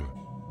transmission.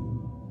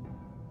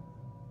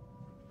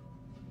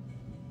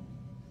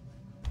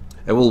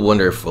 I will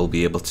wonder if we'll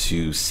be able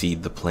to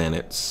seed the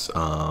planets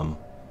that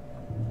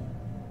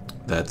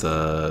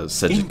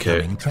the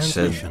Incoming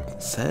transmission.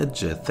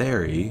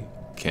 Sagittary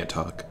can't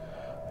talk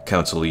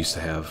council used to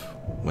have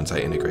once I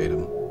integrate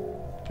them.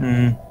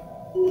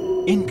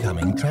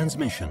 Incoming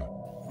transmission.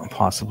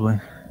 Possibly.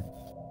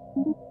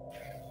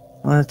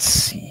 Let's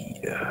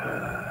see.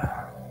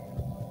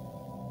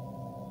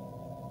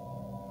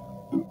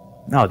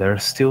 No, there are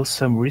still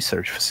some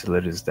research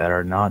facilities that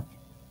are not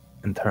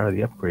entirely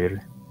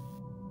upgraded.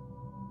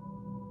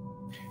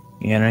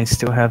 And I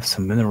still have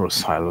some mineral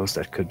silos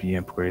that could be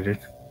upgraded.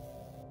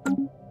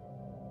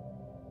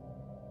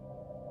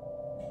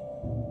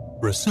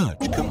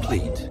 Research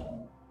complete.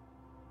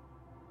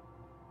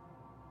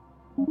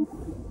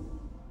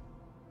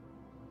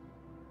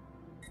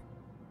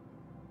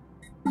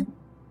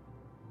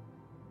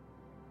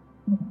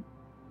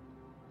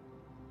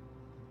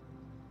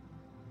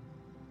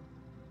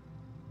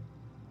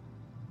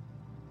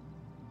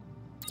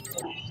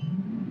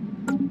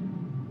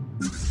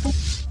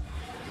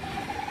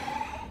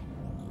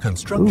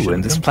 Construction Ooh,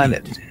 and this complete.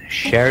 planet,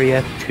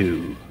 Chariot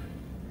 2.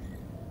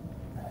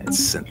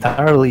 It's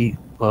entirely,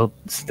 well,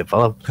 it's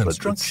developed, but it's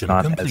Construction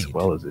not as complete.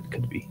 well as it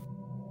could be.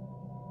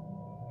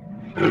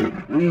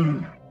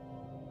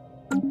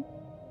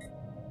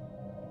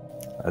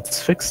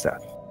 Let's fix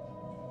that.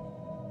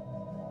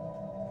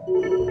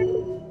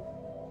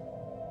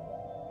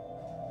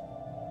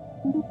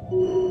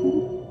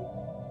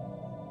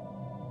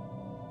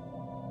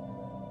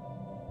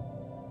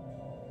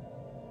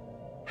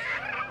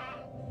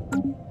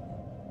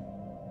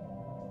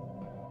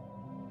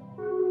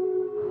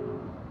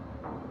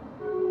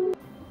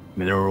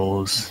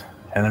 minerals,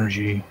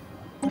 energy.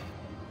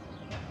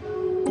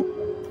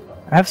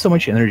 I have so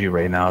much energy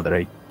right now that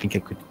I think I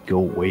could go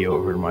way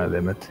over my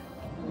limit.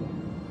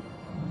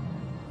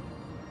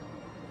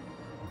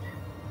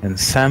 And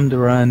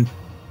Samduran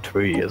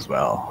 3 as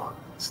well.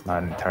 It's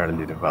not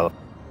entirely developed.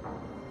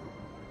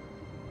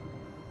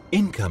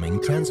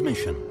 Incoming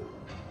transmission.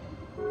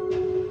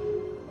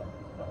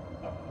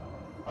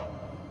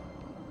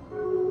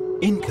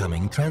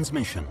 Incoming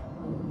transmission.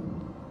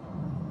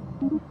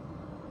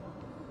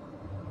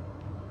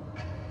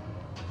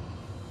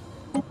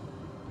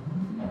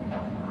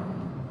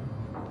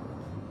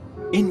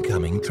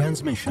 Incoming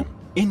transmission.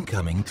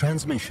 Incoming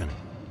transmission.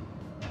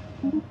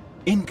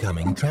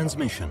 Incoming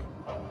transmission.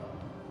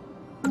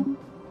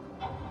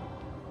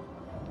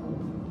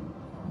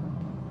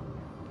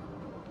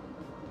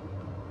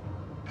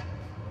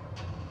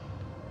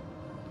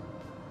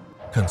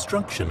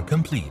 Construction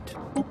complete.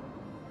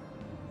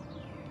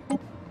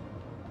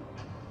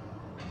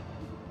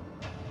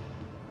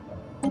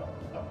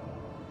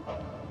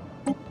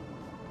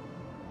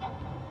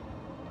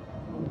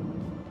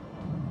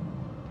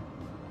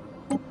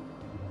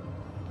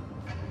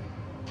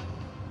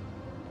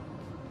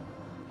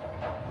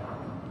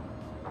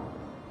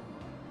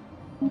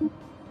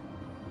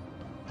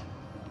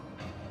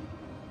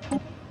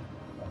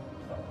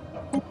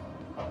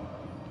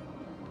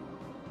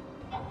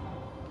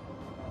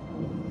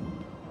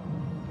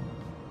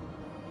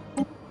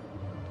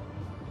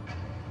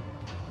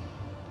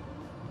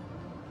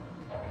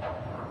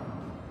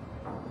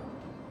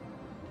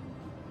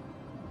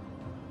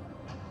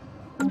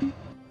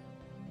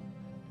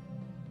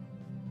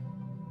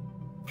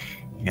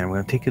 And I'm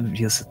going to take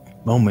just a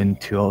moment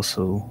to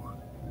also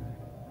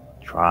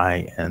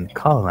try and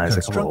colonize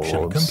a couple of Construction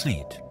worlds.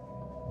 complete.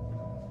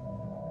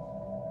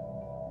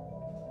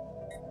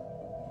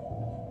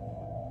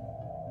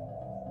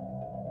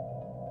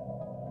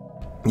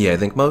 Yeah, I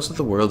think most of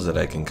the worlds that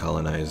I can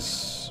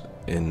colonize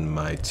in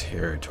my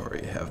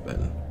territory have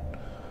been.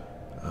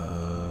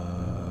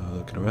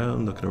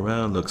 Looking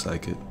around, looks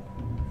like it.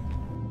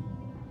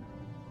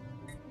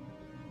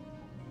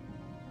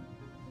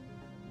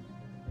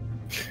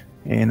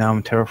 And now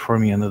I'm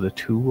terraforming another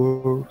 2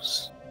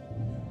 worlds.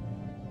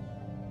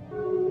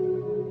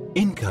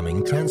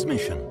 Incoming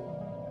transmission.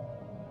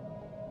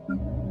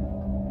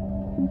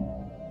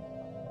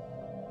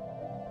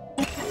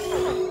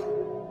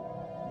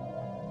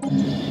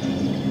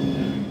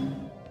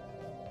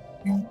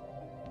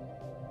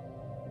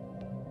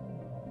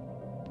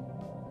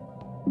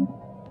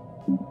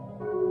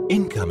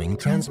 Incoming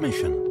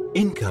transmission.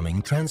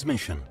 Incoming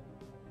transmission.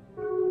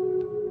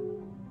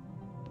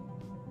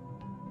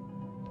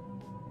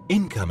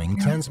 Incoming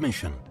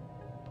transmission.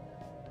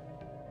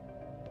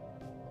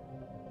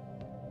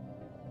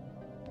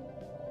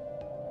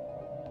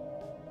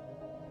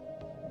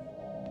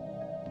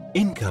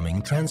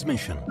 Incoming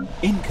transmission.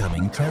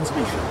 Incoming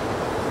transmission.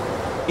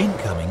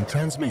 Incoming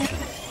transmission.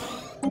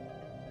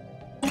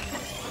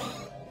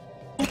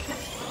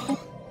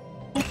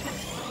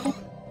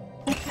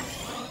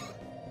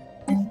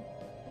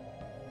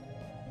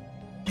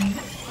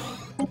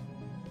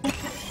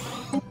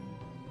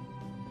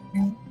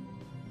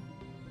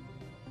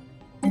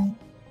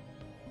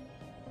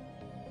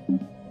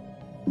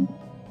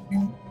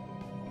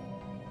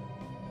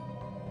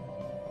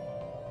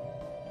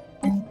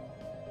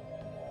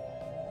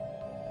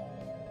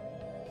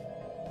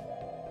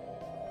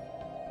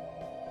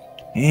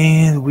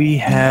 And we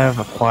have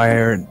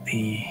acquired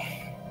the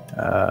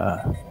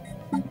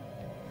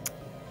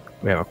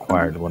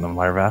one of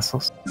our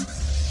vassals.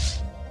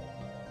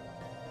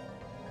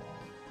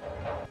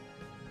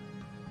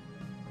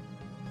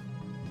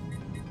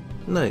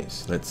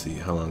 Nice. Let's see.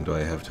 How long do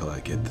I have till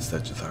I get the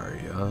Statuary?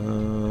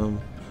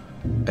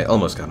 I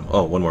almost got him.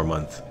 Oh, 1 more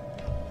month.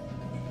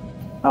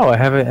 Oh, I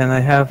have it, and I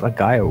have a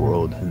Gaia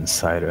world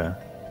inside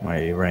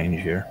my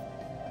range here.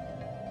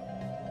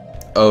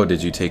 Oh,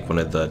 did you take one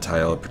of the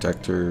tile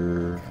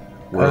protector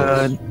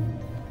worlds?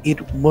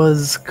 It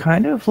was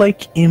kind of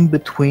like in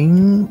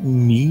between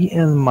me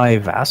and my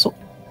vassal,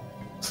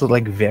 so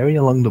like very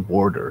along the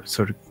border.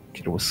 So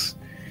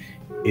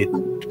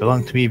it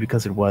belonged to me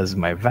because it was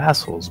my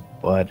vassals,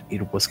 but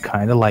it was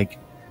kind of like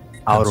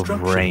out of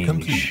Construction range,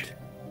 complete.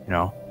 you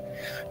know.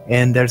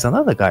 And there's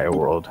another Gaia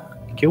world,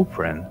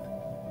 Gilprin,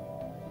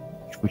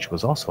 which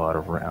was also out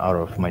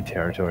of my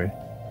territory.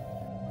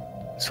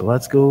 So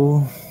let's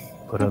go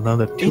put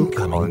another 2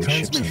 Incoming colony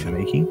ships in the transmission.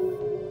 making.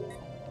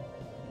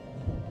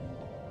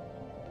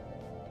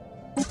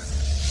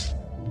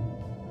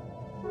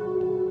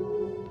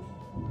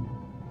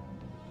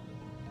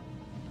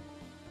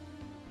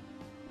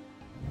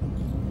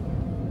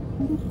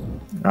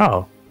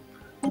 Oh,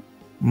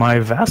 my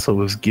vassal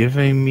was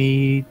giving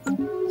me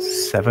Incoming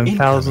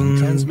 7,000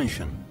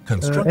 transmission.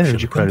 Construction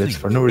energy credits complete.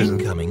 for no reason.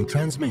 Incoming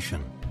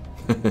transmission.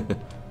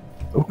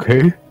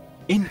 Okay.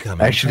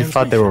 Incoming I actually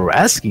thought they were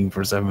asking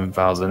for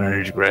 7,000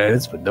 energy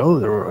credits, but no,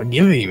 they were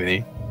giving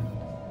me.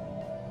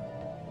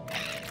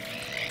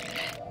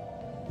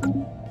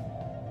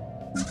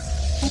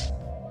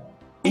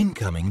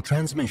 Incoming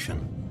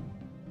transmission.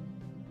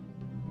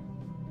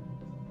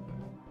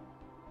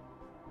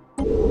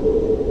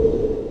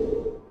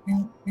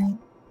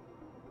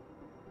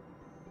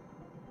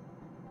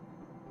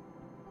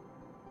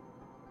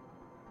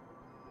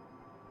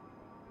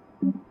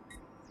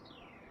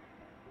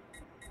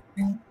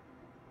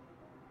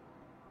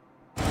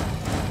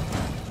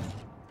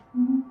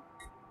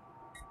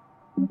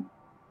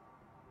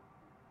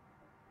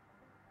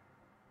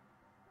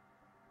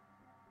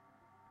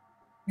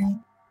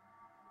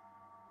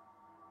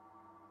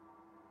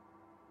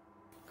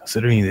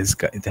 Considering this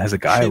guy, it has a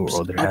guy Ships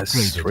world, it has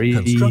upgraded. 3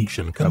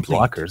 Construction complete.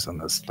 blockers on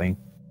this thing.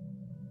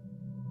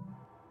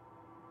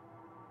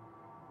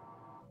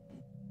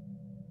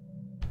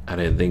 I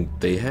didn't think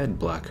they had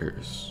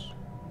blockers.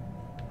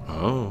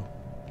 Oh.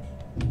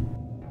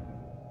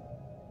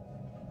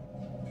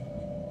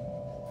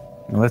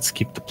 Let's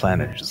keep the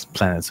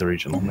planet's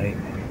original name.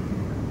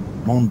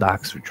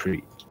 Mondak's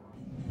Retreat.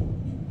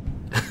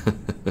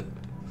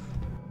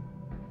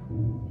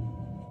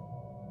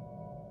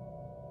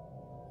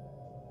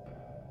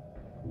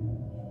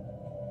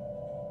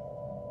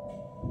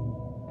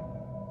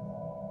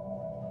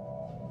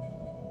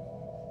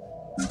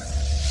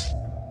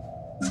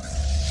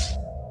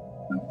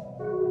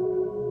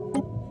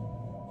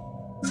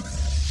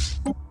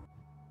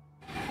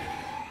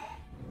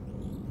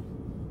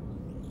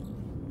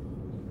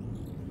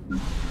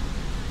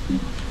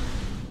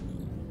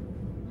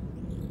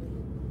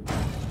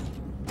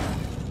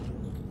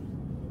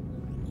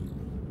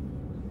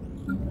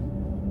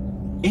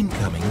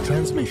 Incoming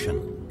transmission.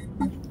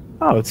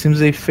 Oh, it seems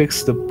they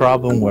fixed the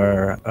problem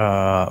where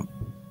on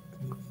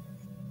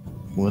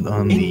the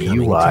Incoming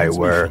UI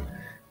where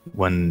transmission.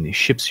 when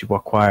ships you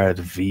acquired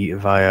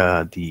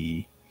via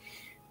the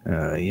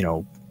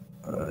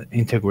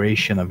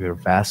integration of your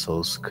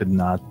vassals could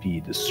not be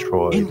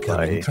destroyed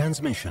Incoming by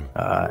transmission.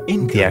 the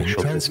Incoming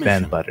actual disband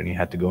transmission. button. You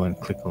had to go and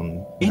click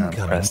on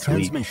Incoming press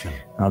delete. transmission.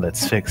 Now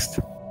that's fixed.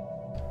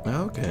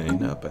 Okay,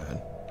 not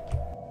bad.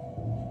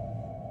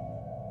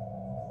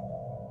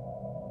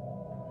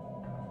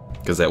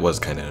 Because that was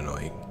kind of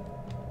annoying.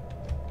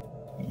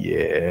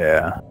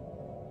 Yeah.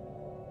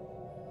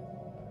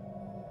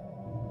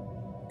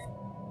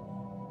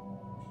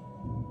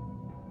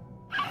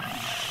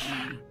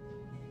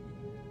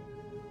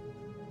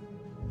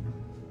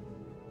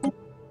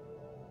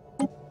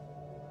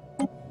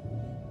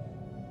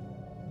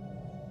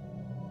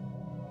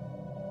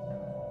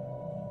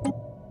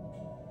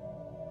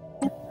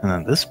 And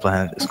then this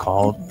planet is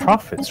called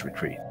Prophet's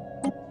Retreat.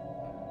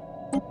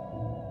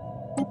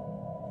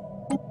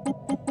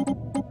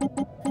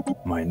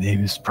 My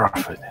name is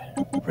Prophet.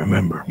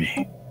 Remember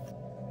me.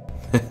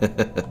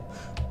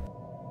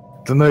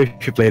 Don't know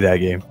if you play that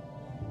game.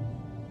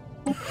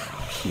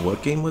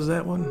 What game was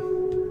that one?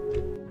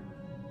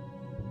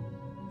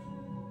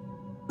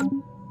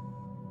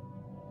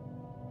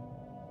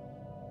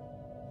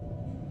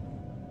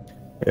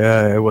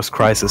 Yeah, it was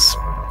Crisis.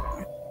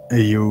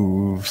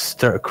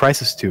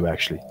 Crisis 2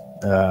 actually.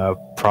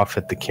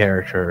 Prophet, the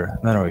character.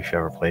 I don't know if you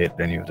ever played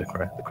any of the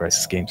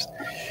Crisis games.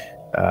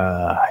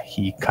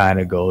 He kind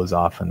of goes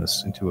off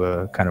into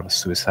a kind of a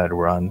suicide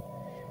run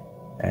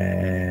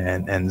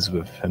and ends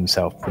with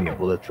himself putting a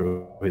bullet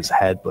through his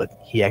head, but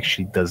he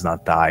actually does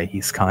not die.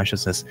 His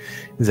consciousness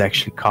is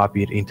actually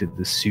copied into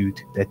the suit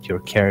that your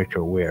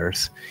character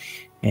wears,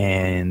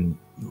 and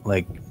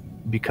like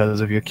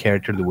because of your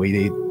character, the way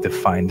they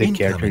define the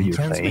character Incoming you're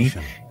playing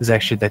transmission. is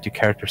actually that your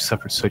character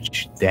suffers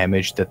such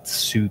damage that the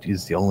suit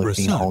is the only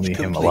thing Research holding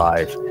him complete.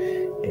 alive,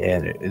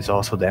 and it's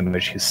also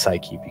damaged his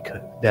psyche,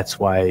 because that's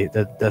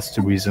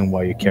the reason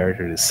why your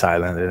character is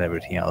silent and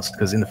everything else.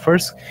 Because in the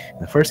first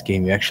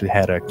game, you actually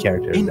had a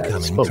character that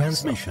Incoming spoke,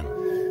 transmission.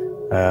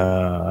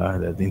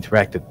 that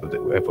interacted with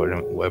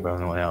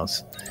everyone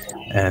else,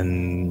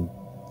 and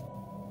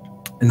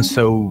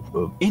so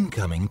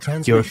Incoming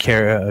your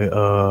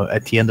transmission.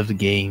 at the end of the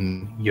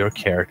game, your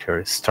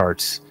character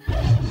starts.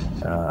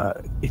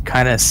 It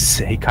kind of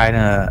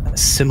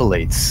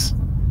simulates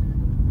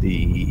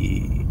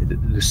the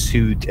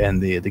suit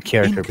and the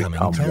character Incoming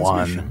become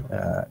one,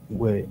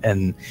 transmission.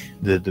 and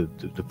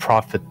the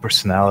prophet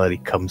personality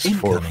comes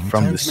forth Incoming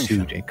from the transmission.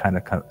 suit, and kind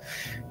of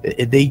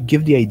they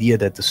give the idea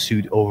that the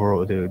suit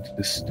over the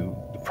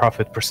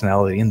prophet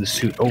personality in the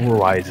suit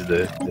overrides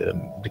the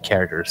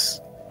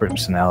character's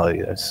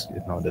personality that's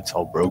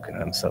all broken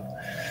and stuff.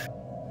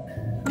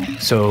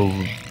 So,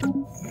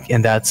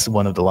 and that's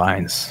one of the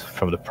lines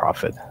from the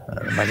prophet.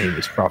 My name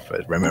is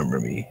Prophet, remember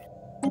me.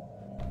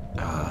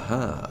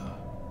 Aha.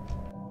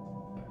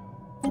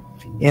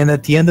 And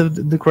at the end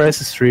of the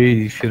Crisis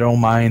 3, if you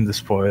don't mind the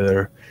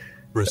spoiler,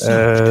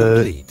 Research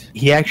complete.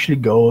 he actually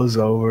goes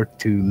over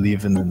to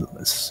live in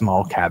a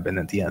small cabin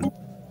at the end.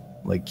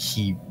 Like,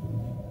 he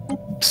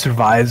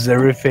survives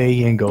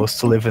everything and goes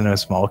to live in a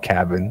small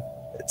cabin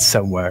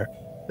somewhere.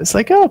 It's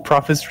like, oh,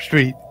 Prophet's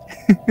Retreat.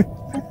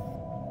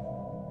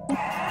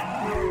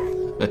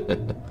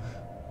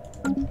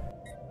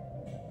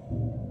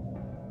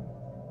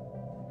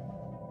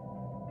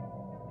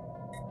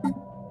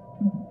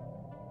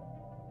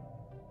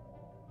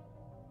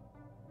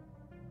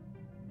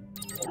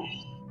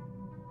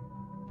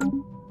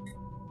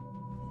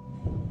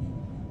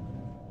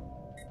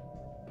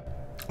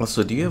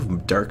 Also, do you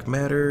have dark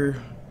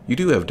matter? You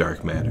do have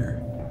dark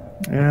matter.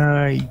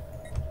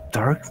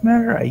 Dark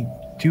matter? I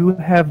do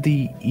have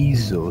the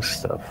EZO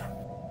stuff.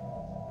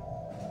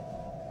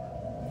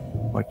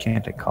 Why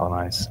can't I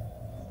colonize?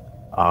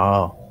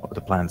 Oh,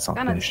 the planet's not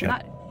finished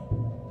yet.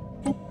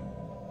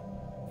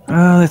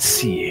 Let's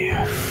see.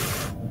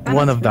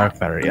 One of dark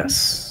matter,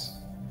 yes.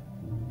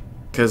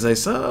 Because I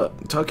saw,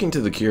 talking to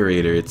the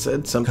curator, it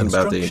said something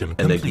about the Construction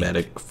complete.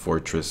 enigmatic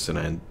fortress and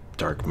a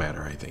dark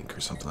matter, I think,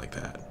 or something like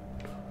that.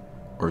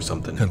 Or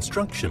something.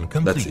 Construction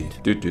Let's see.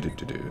 complete.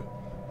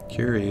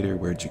 Curator,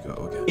 where'd you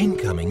go again?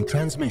 Incoming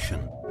transmission.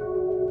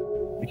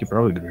 You could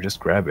probably just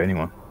grab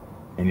anyone.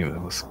 Any of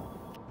those.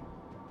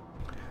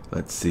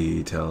 Let's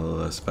see.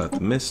 Tell us about the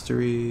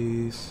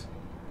mysteries.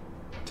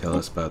 Tell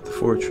us about the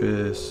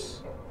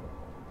fortress.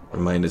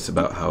 Remind us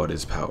about how it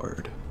is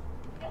powered.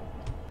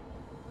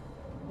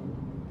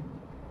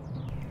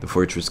 The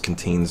fortress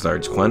contains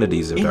large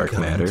quantities of dark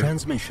Incoming matter.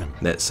 transmission.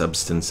 That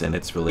substance and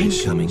its Incoming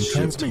relationship to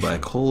transmission.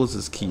 black holes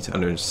is key to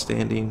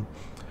understanding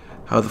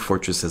how the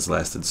fortress has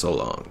lasted so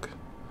long.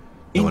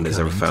 No one has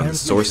ever Incoming found the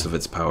source transmission. of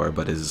its power,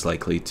 but it is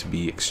likely to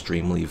be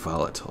extremely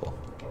volatile.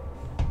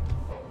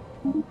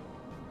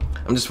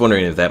 I'm just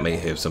wondering if that may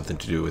have something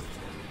to do with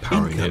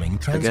powering Incoming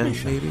it again,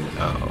 transmission. maybe?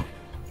 Oh.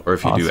 Or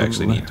if you do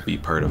actually Possibly. need to be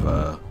part of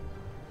a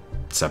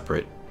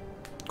separate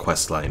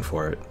quest line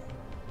for it.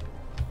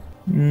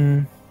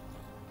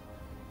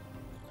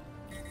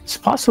 It's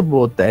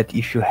possible that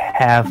if you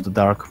have the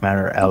dark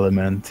matter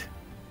element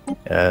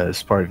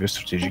as part of your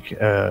strategic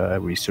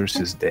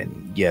resources,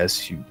 then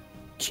yes, you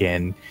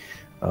can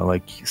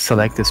like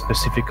select a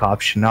specific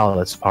option. Now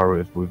let's power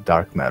it with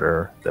dark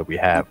matter that we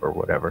have or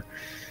whatever.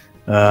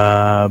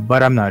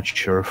 But I'm not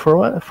sure.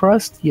 For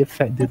us,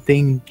 the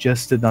thing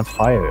just did not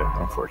fire,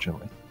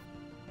 unfortunately.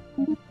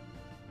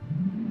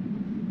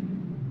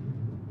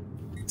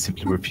 It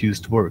simply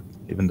refused to work,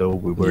 even though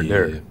we were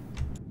there.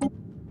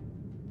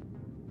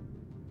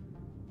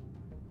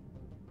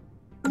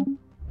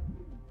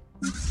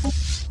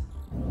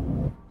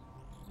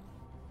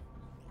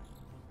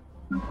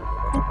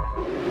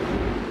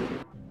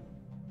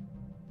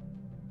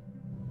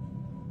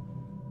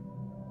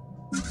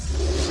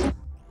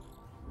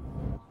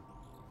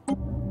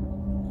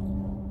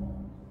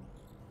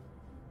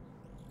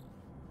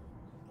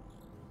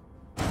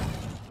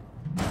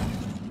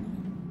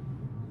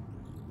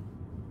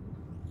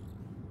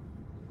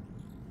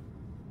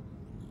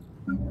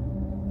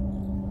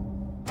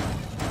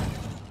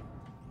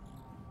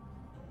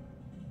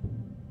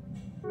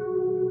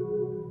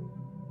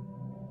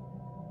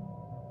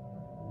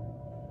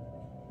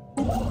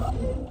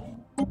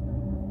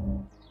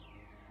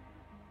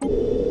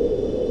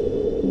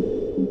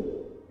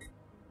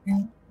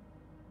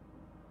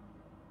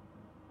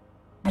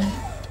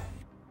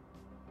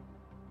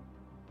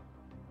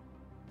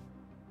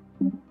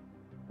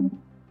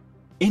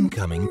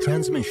 Incoming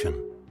transmission.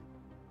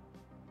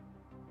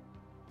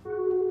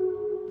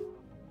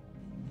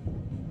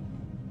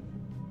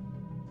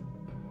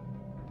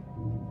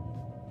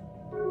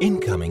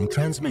 Incoming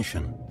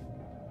transmission.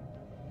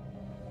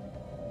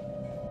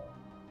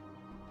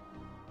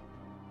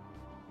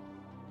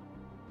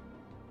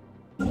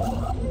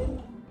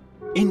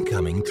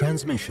 Incoming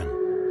transmission.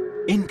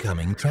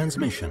 Incoming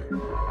transmission.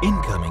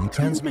 Incoming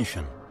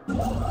transmission.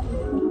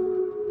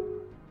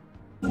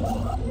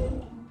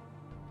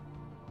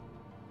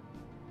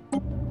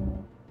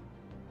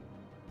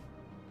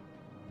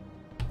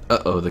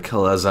 Uh-oh, the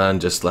Kalazan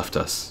just left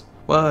us.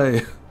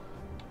 Why?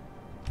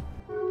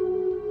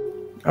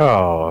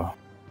 Oh.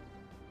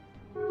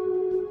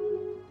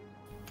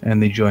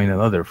 And they joined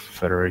another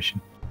federation.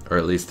 Or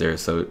at least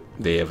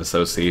they have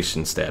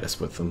association status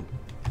with them.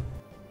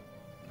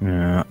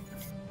 Yeah.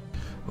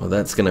 Well,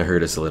 that's gonna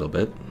hurt us a little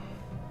bit.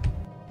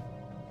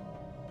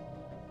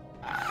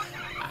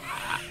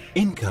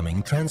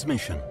 Incoming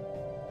transmission.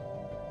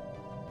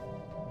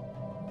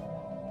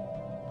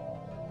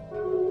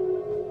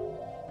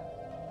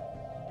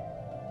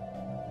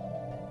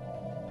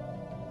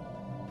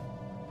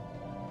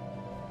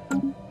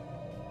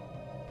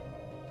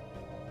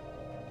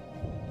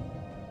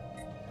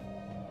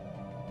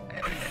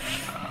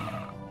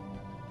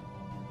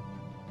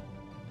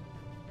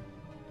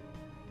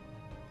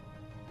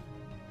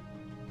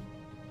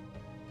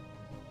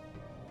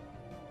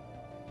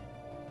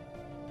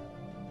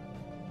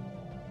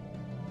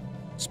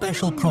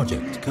 Special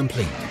project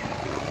complete.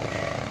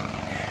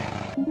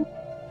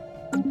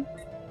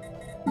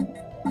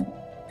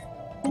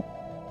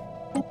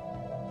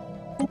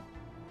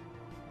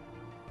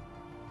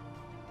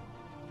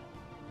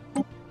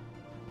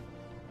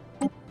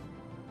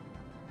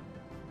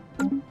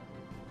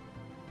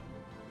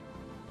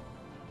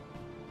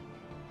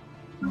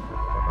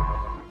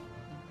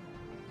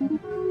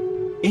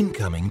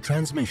 Incoming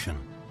transmission.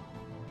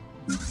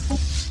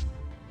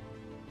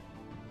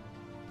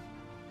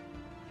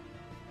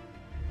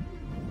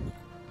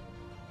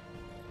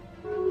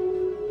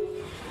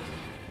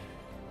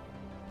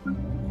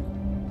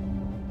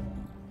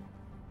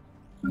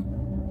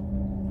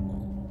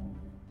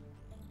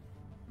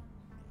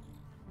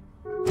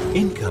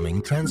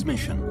 Incoming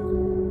transmission.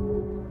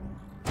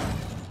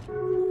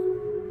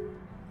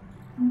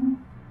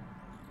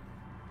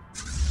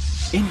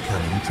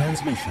 Incoming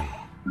transmission.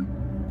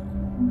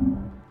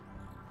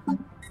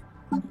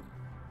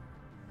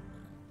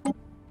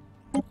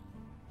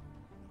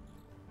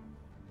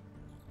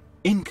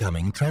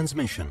 Incoming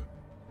transmission.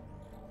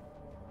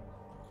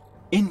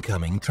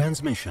 Incoming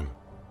transmission.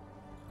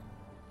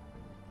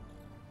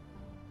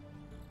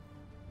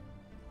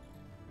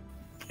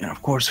 And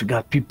of course, we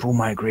got people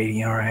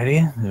migrating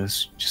already. They're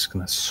just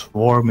gonna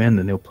swarm in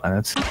the new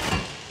planets.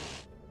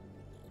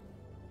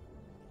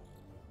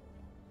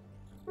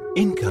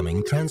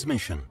 Incoming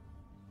transmission.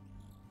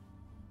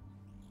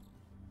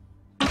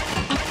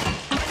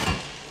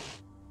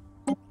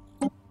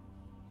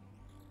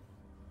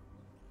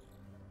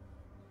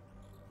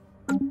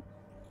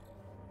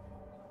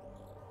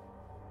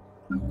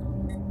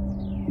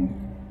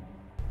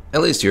 At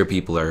least your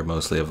people are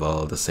mostly of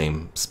all the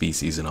same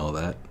species and all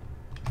that.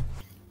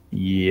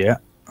 Yeah.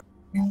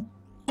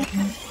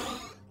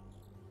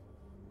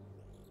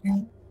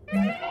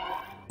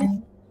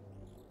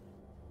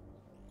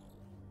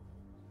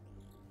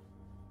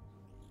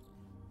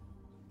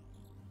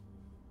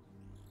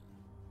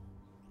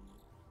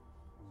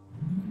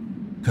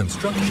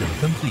 Construction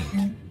complete.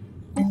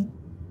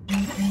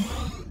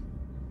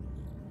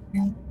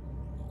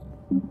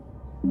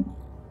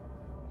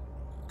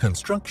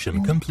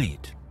 Construction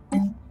complete.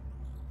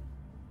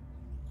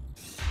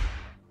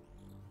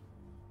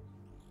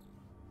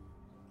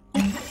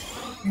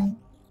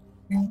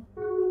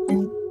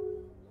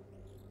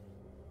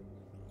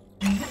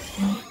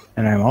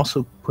 And I'm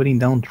also putting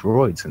down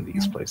droids in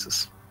these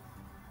places.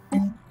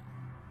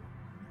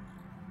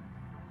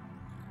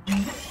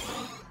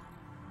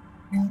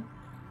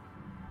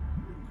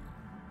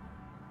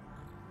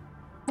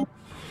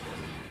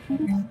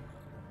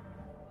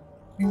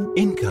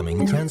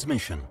 Incoming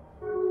transmission.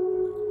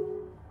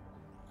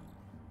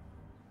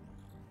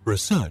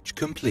 Research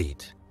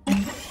complete.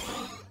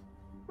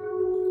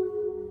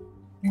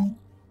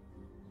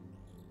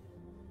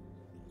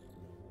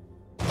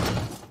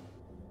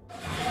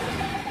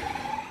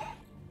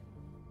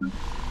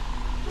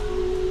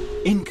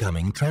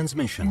 Incoming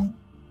transmission.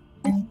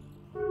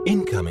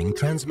 Incoming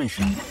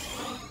transmission.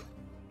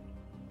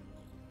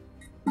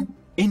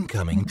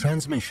 Incoming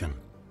transmission.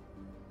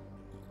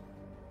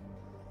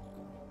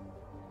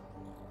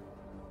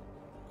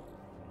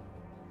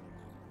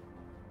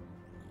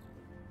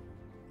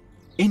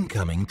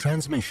 Incoming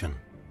transmission.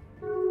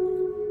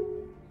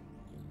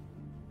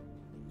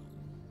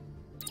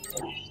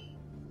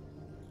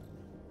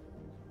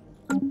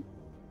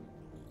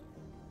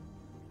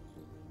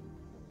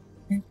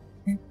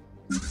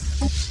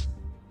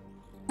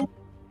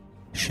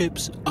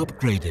 Ships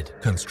upgraded.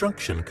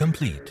 Construction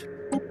complete.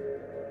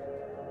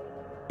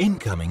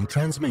 Incoming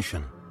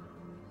transmission.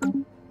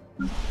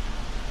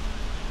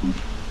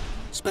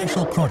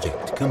 Special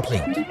project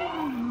complete.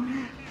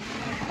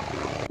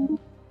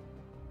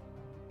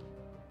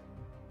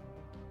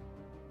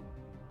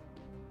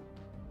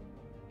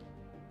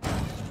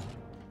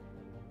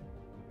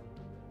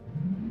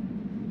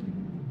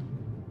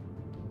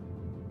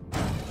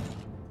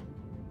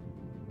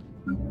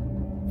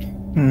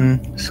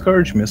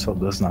 Scourge missile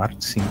does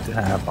not seem to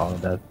have all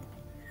that.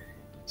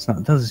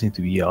 Doesn't seem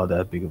to be all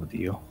that big of a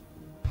deal.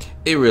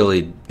 It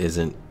really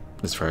isn't,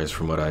 as far as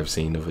from what I've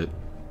seen of it.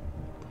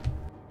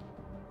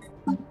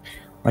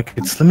 Like,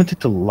 it's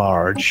limited to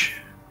large.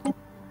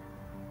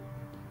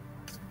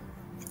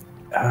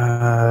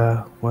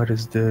 What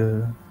is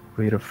the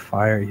rate of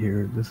fire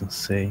here? It doesn't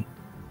say.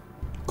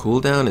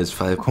 Cooldown is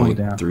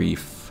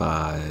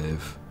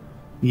 5.35.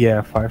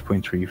 Yeah,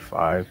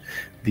 5.35.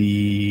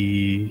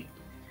 The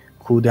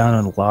cooldown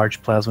on a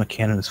large plasma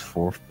cannon is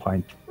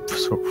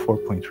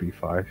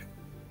 4.35.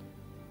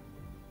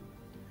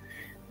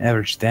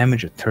 Average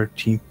damage at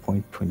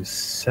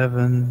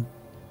 13.27.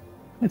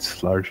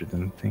 It's larger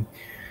than the thing.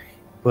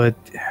 But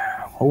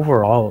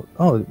overall,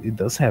 it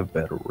does have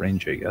better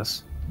range, I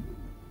guess.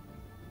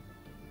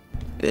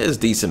 It has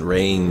decent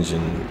range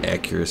and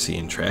accuracy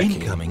and tracking.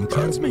 Incoming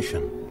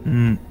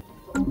transmission.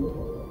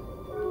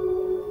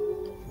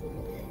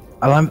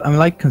 I'm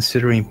like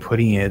considering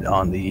putting it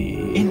on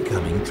the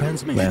Incoming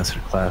transmission. Lancer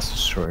class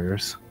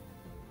destroyers.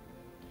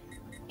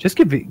 Just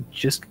to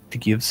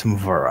give some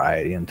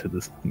variety into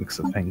this mix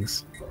of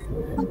things.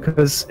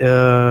 Because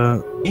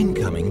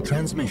incoming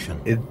transmission.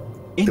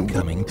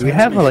 Incoming we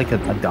have like a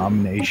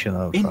domination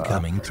of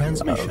incoming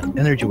transmission.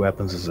 Energy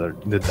weapons is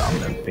the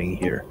dominant thing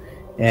here,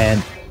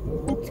 and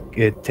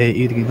it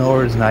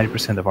ignores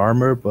 90% of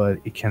armor, but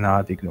it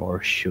cannot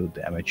ignore shield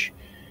damage.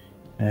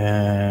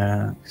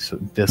 So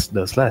this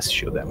does less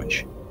shield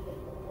damage.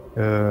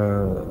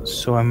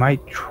 So I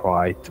might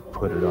try to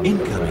put it on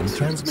incoming the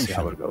transmission. See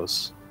how it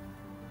goes.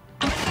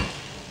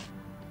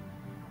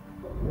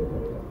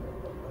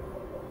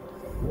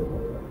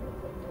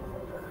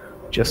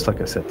 Just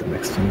like I said, to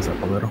mix things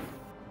up a little.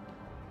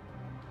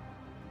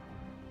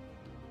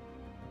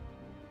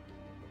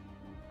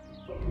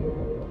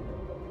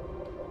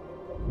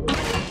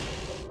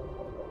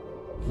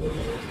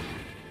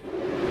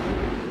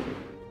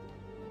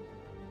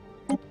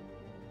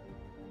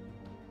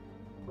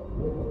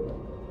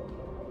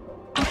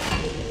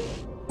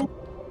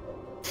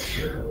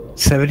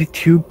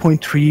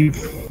 72.3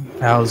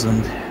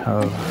 thousand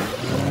of.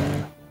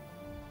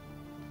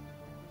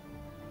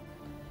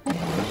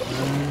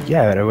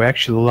 Yeah, we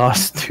actually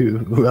lost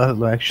we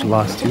actually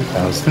lost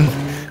 2,000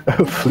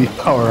 of fleet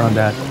power on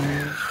that.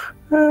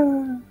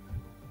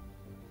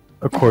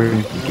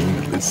 According to the game,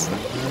 at least.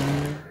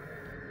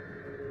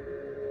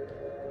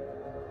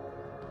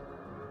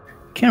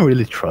 Can't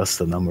really trust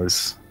the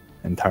numbers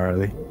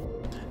entirely.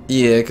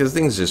 Yeah, because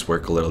things just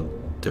work a little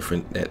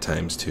different at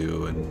times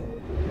too, and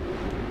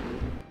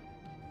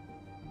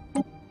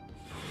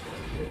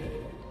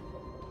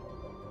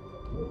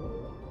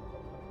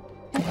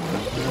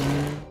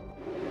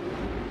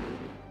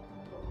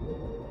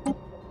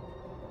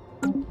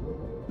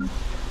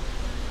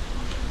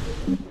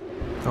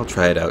I'll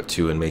try it out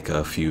too and make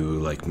a few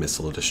like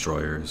missile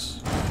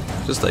destroyers,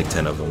 just like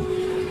 10 of them,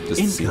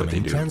 just to see what they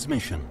Incoming do.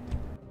 transmission.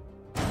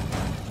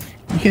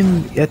 You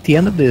can at the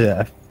end of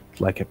the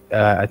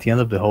at the end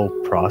of the whole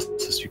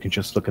process, you can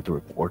just look at the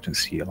report and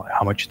see like,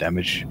 how much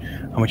damage,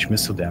 how much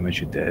missile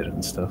damage it did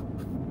and stuff.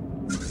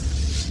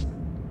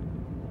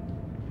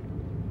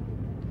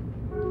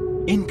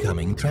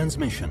 Incoming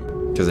transmission.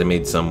 Because I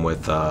made some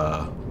with,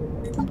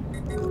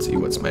 let's see,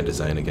 what's my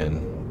design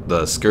again?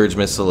 The Scourge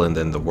missile and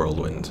then the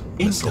Whirlwind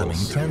Incoming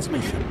missiles,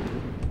 transmission.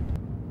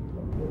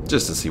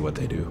 just to see what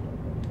they do.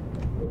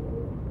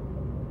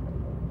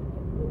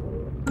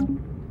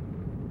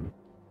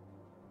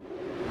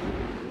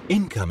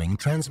 Incoming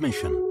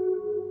transmission.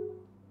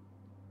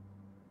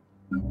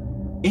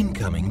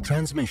 Incoming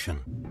transmission.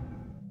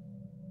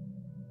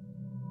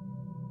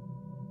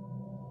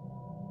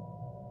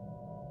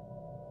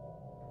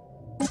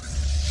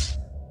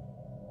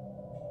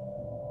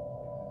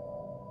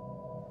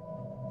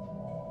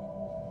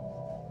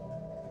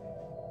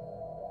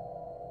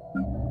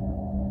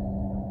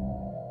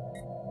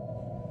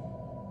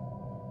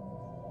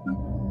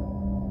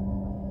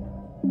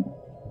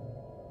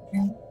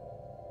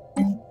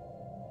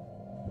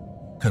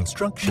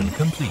 Construction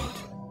complete.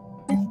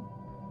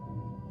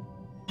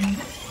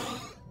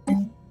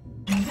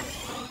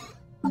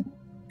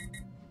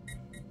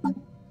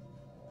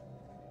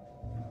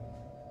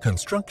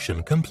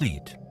 Construction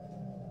complete.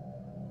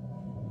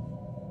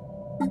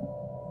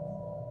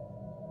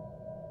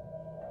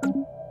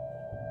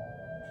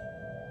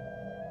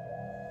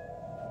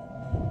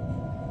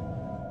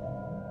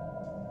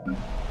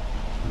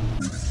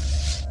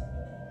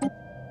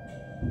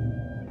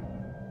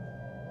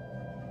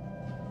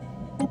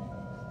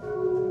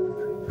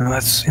 Now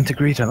let's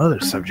integrate another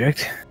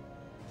subject.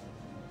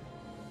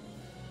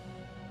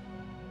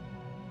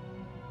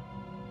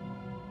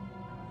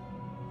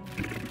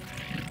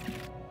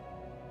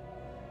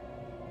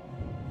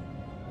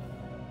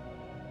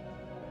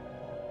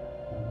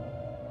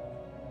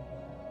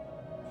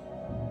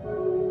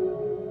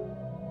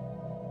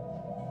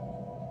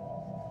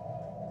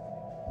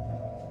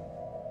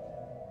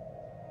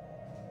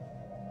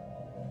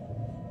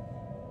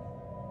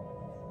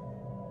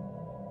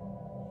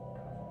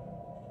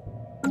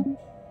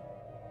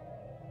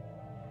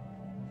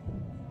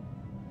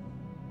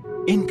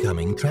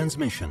 Incoming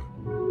transmission.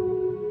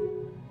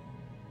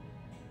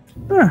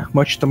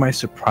 Much to my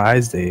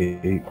surprise,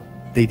 they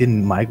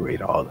didn't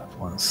migrate all at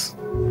once.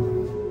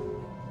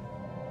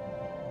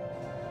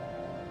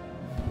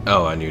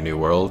 Oh, on your new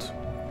world?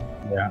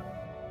 Yeah.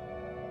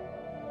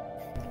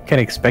 Kind of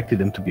expected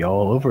them to be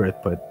all over it,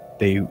 but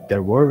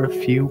there were a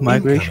few Incoming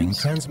migrations,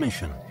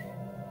 transmission.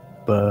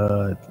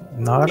 but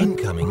not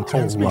Incoming a whole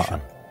transmission.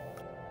 lot.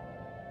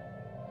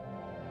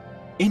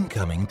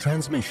 Incoming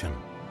transmission.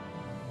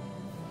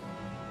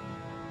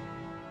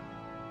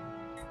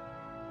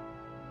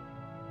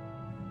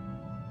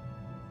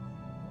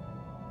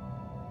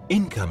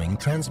 Incoming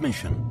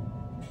transmission.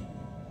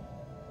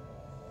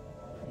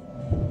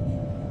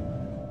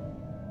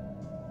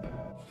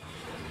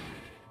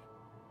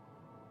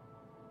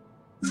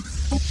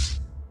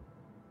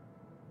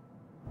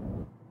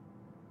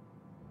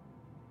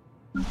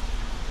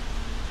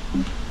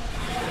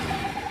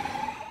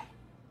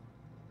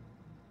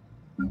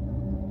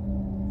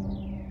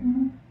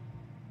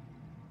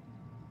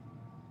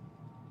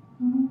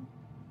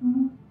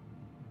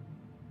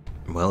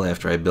 Well,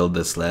 after I build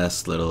this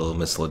last little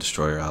missile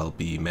destroyer, I'll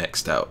be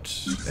maxed out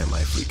at my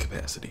fleet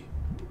capacity.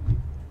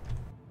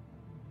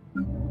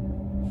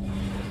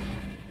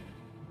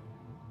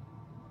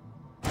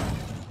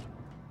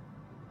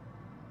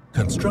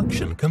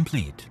 Construction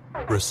complete.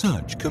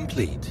 Research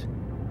complete.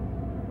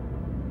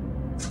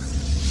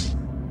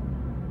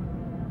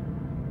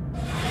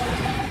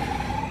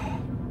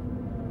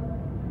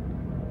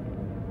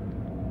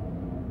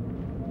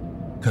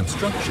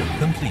 Construction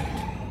complete.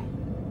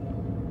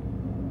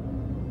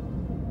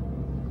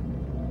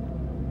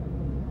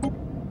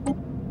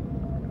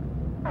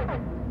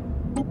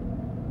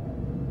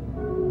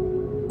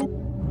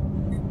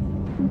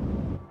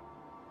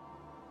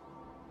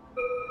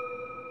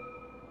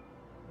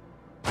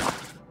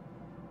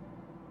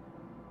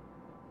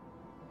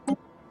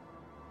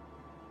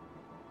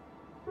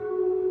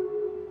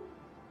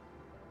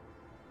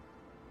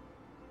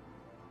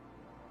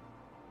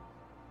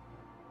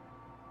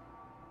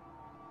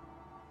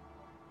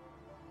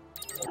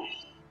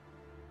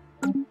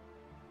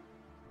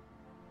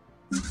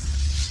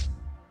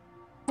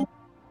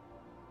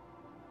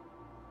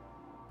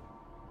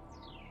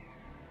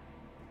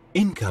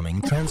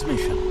 Incoming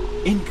transmission.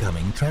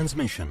 Incoming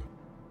transmission.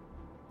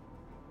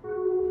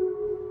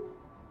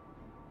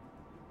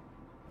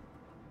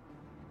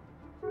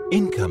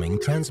 Incoming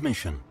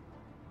transmission.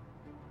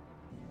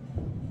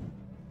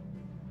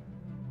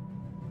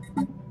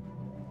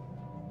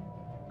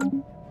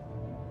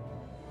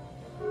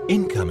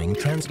 Incoming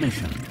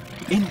transmission.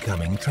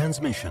 Incoming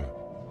transmission.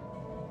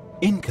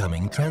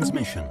 Incoming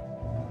transmission.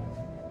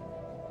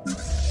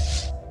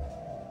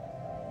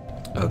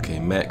 Okay,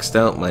 maxed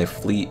out. My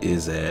fleet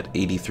is at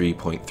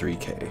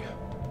 83.3k.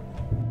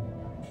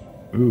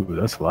 Ooh,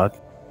 that's a lot.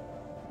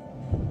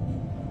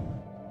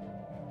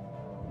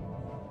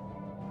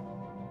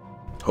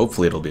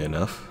 Hopefully it'll be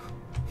enough.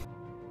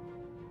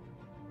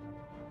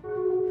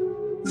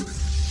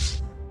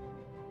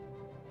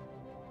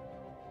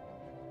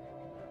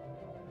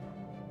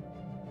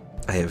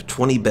 I have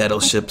 20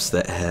 battleships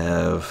that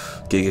have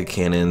giga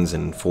cannons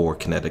and 4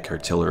 kinetic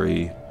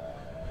artillery,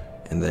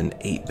 and then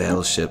 8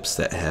 battleships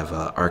that have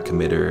arc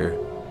emitter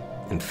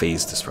and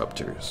phase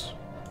disruptors.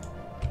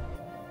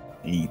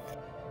 Neat.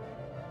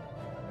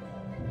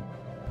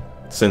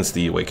 Since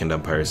the Awakened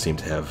Empires seem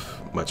to have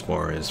much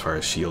more as far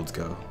as shields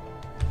go.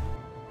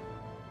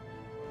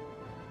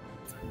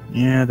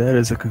 Yeah, that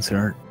is a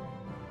concern.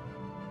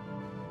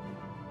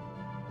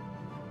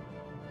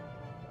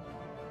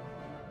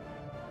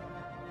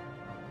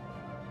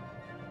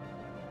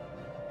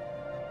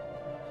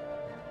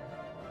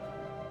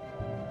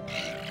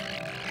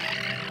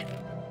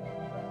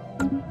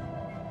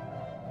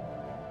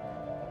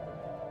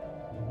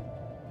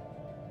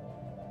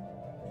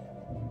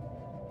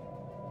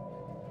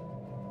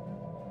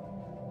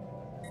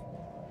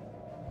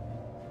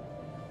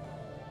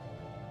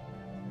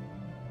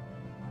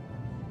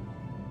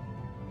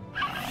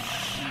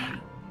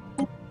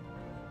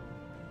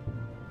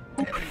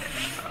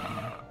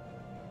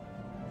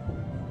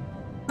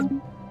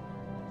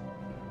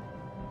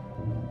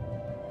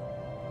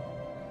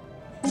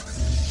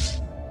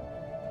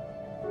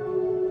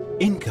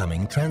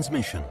 Incoming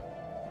transmission.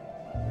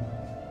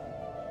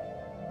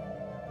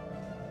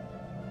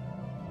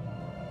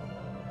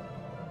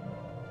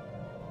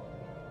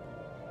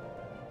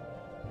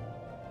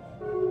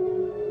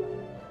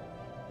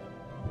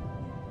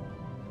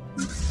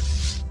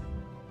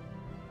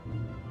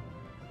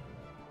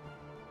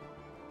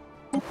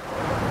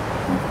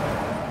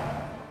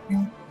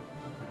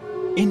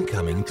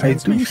 Incoming I do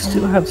transmission.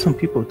 still have some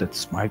people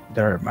that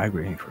are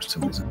migrating for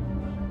some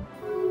reason.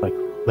 Like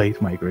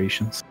late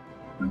migrations.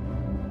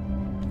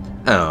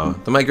 Oh,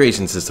 the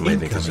migration system I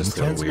think is Incoming just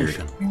a little weird.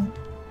 transmission.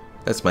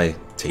 That's my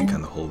take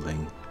on the whole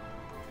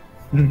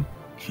thing.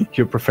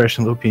 Your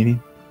professional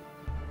opinion?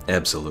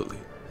 Absolutely.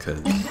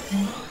 Because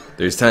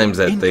there's times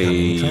that Incoming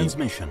they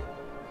transmission.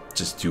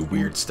 just do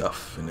weird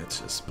stuff and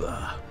it's just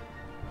blah.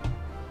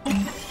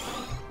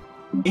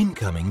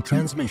 Incoming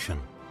transmission.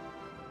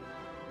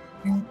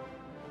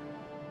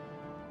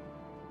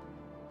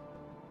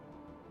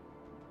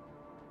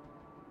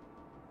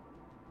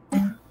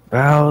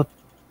 About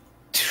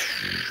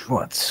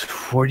what's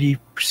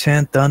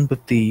 40% done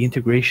with the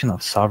integration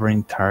of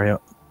sovereign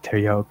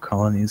territorial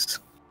colonies.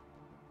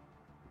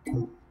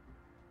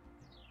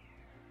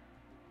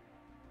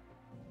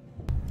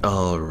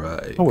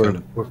 Alright.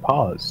 Oh, we're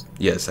paused.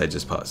 Yes, I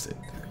just paused it.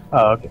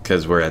 Oh, okay.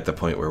 Because we're at the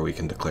point where we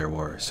can declare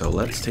war. So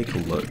let's take a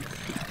look.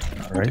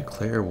 All right.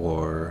 Declare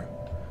war.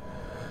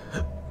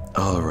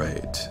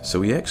 Alright. So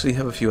we actually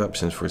have a few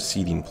options for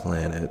seeding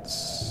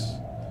planets.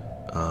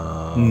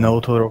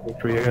 No total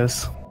victory, I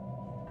guess.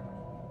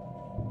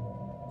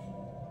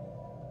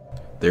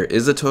 There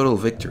is a total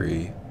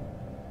victory,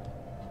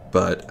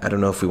 but I don't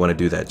know if we want to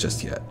do that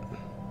just yet.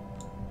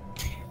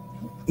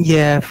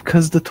 Yeah,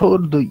 because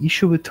the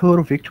issue with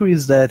total victory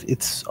is that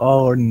it's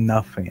all or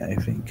nothing, I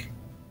think.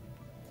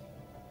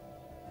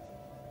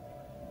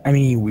 I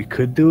mean, we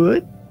could do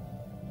it,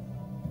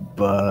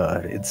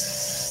 but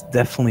it's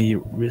definitely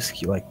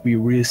risky. Like, we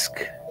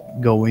risk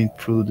going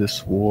through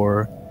this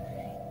war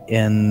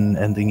and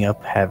ending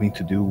up having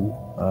to do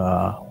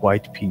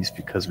white peace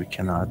because we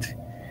cannot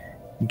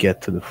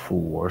get to the full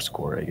war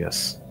score, I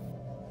guess.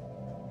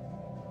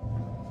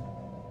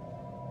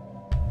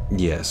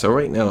 Yeah, so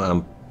right now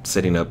I'm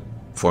setting up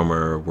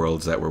former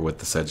worlds that were with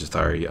the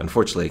Sagittari.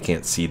 Unfortunately, I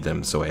can't seed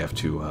them, so I have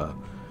to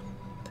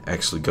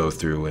actually go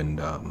through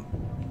and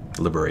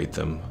liberate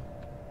them.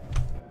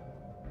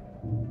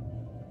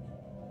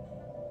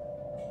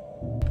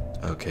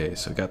 Okay,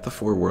 so got the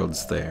 4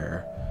 worlds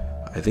there.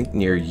 I think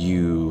near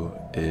you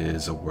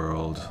is a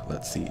world,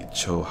 let's see,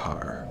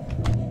 Chohar.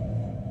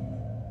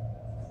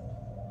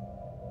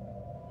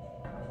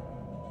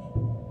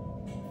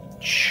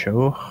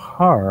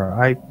 Chohar,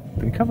 I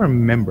think I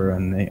remember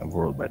a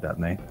world by that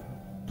name.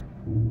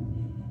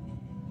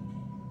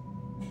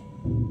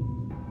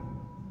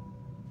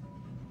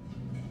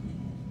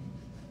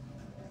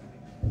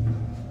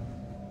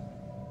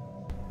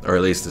 Or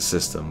at least the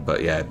system,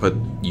 but yeah, I put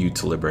you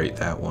to liberate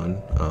that one.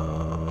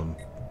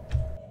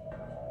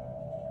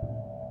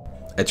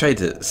 I tried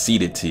to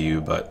cede it to you,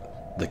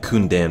 but the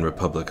Kundan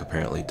Republic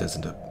apparently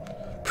doesn't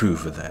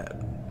approve of that.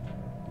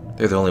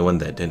 They're the only one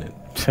that didn't.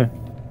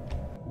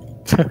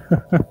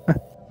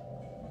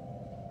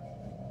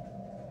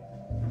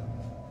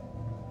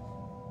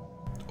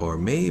 Or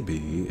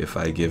maybe if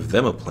I give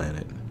them a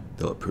planet,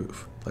 they'll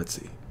approve. Let's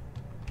see.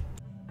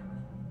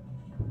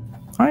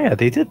 Oh yeah,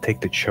 they did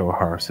take the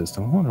Chohar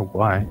system. I wonder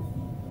why.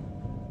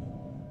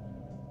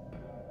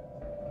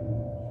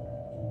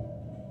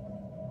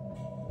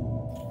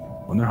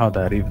 Wonder how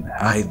that even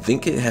happened. I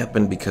think it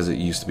happened because it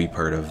used to be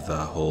part of the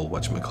whole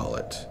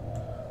whatchamacallit.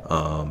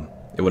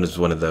 It was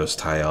one of those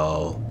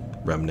Tyal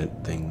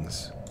remnant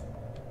things.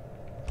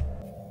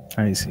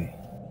 I see.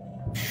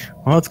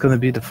 Well, it's gonna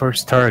be the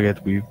first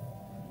target. We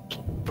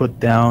put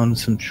down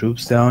some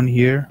troops down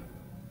here.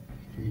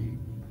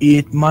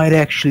 It might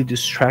actually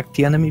distract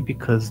the enemy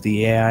because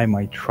the AI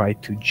might try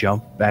to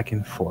jump back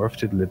and forth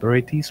to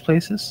liberate these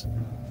places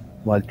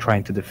while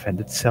trying to defend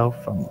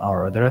itself from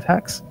our other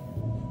attacks.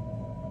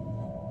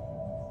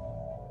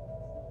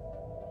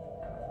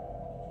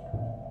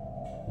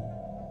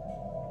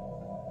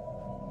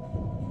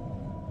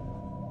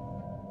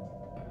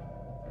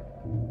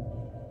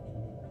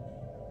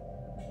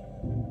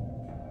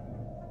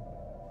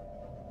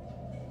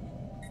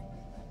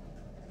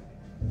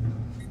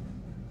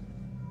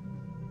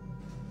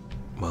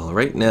 Well,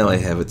 right now I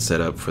have it set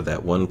up for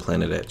that one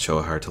planet at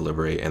Chohar to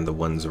liberate and the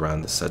ones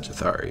around the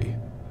Sagittari.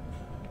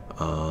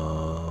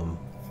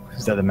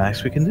 Is that the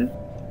max we can do?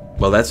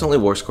 Well, that's only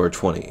war score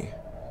 20,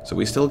 so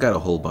we still got a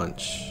whole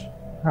bunch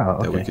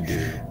Oh, that we okay. could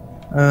do.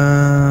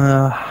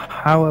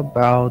 How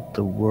about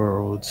the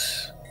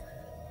worlds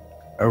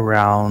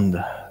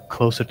around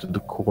closer to the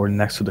core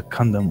next to the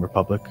Kingdom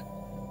Republic?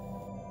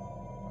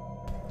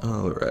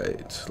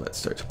 Alright, let's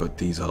start to put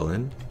these all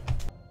in.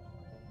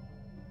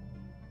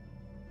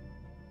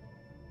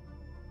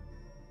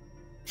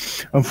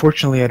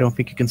 Unfortunately, I don't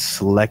think you can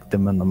select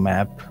them on the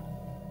map.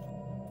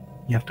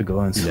 You have to go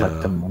and select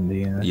No. them on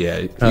the. Yeah,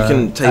 you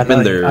can type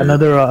in their...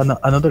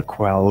 another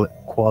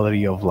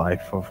quality of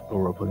life of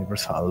Europa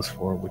Universalis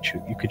 4, which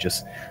you could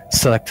just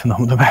select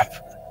on the map.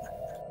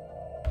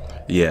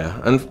 Yeah,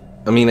 and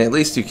I mean, at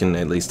least you can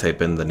at least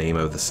type in the name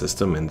of the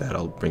system and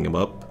that'll bring them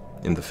up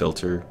in the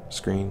filter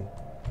screen.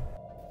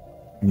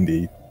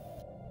 Indeed.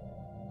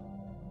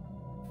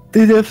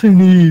 They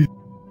definitely need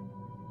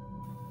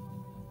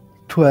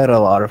to add a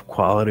lot of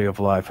quality of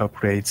life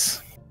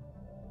upgrades.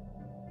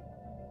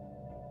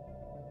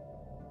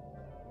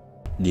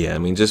 Yeah, I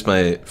mean, just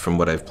from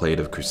what I've played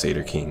of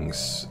Crusader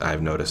Kings,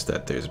 I've noticed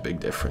that there's a big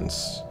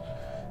difference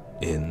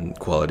in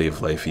quality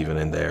of life even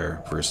in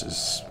there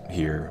versus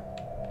here.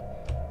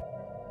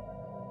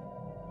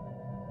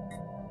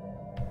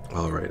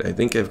 Alright, I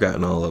think I've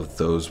gotten all of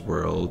those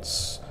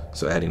worlds,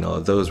 so adding all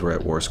of those, we're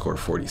at war score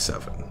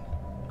 47.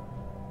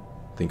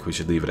 Think we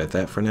should leave it at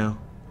that for now?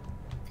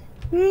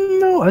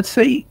 No, I'd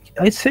say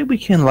we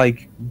can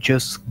like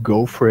just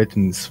go for it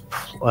and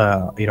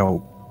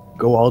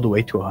go all the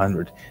way to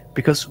 100,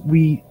 because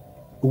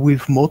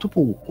with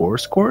multiple war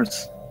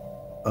scores,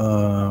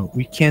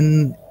 we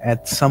can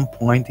at some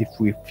point, if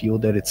we feel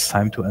that it's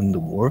time to end the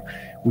war,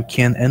 we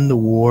can end the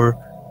war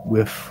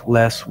with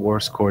less war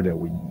score that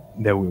we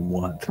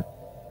want.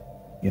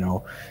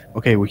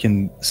 Okay, we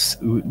can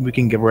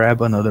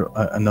grab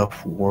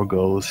enough war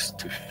goals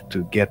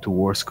to get to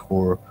war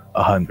score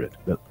 100.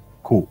 But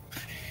cool.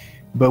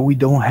 But we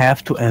don't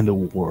have to end a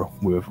war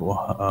with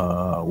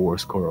a war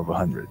score of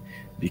 100,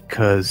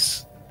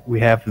 because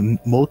we have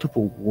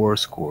multiple war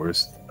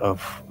scores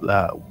of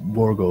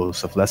war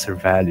goals of lesser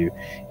value,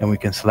 and we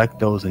can select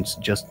those and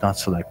just not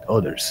select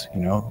others.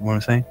 You know what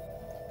I'm saying?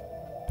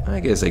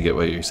 I guess I get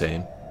what you're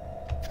saying.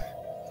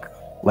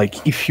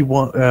 Like, if you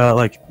want,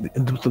 like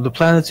the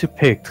planets you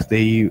picked,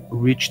 they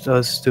reached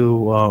us to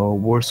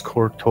war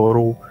score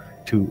total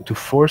to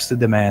force the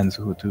demands,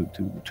 to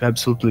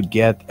absolutely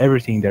get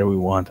everything that we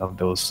want of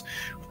those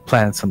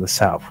planets on the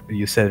south.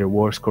 You said the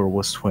war score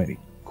was 20.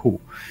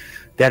 Cool.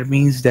 That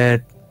means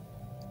that,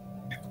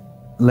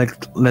 like,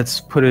 let's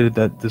put it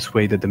this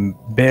way, that the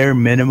bare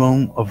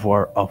minimum of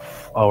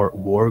our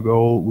war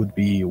goal would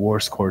be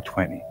war score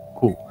 20.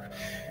 Cool.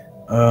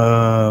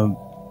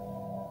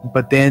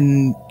 But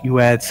then you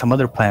add some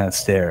other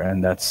planets there,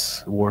 and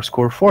that's war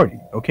score 40.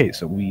 Okay,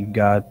 so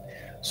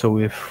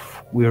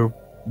if we're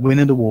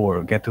winning the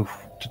war, get to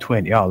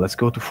 20. Oh, let's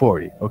go to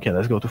 40. Okay,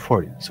 let's go to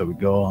 40. So we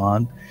go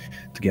on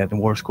to get the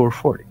war score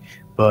 40.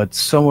 But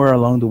somewhere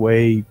along the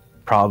way,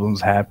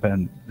 problems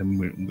happen, and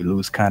we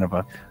lose kind of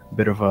a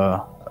bit of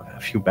a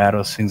few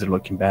battles, things are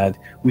looking bad.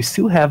 We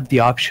still have the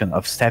option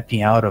of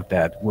stepping out of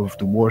that with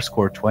the war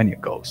score 20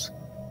 goals.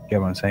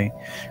 Get what I'm saying?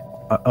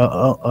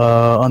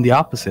 On the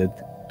opposite,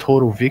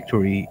 total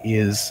victory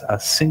is a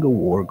single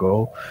war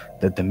goal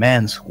that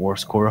demands war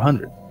score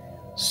 100.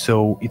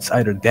 So it's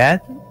either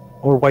that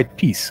or white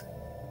peace.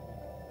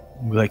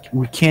 Like,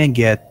 we can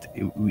get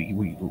we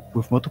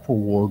with multiple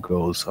war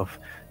goals of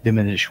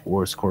diminished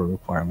war score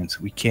requirements,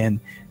 we can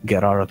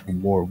get out of the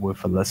war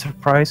with a lesser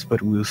price,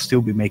 but we'll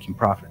still be making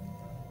profit.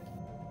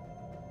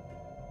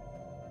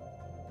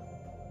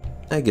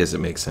 I guess it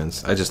makes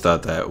sense. I just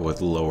thought that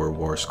with lower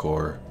war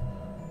score,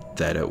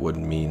 that it would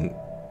mean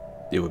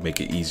it would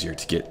make it easier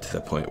to get to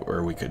the point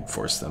where we could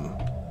force them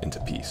into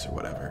peace or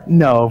whatever.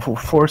 No, for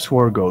force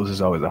war goals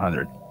is always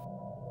 100.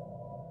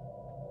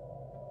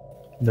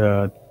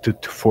 To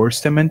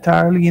force them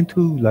entirely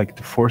into, like,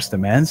 to force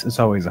demands is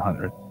always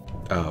 100.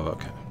 Oh,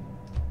 okay.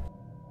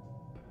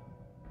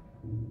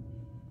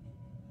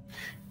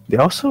 They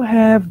also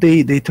have,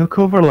 they took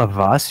over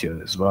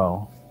Lavasio as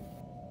well.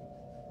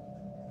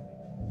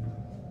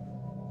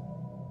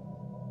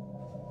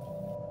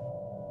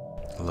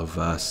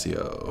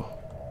 Lavasio.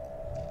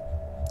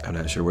 I'm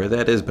not sure where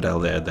that is, but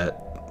I'll add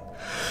that.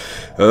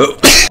 Oh,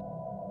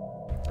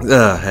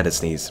 had to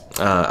sneeze.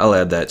 I'll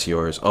add that to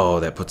yours. Oh,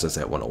 that puts us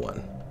at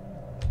 101.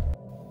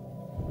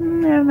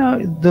 No,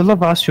 the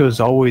Lavasio is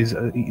always,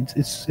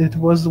 it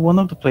was one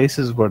of the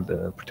places where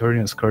the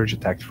Praetorian Scourge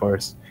attacked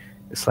first.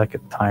 It's like a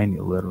tiny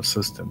little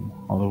system,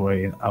 all the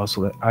way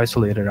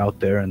isolated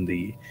out there in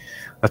the,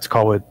 let's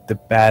call it the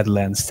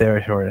Badlands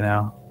territory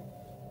now.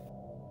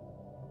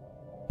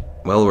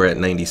 Well, we're at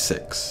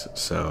 96,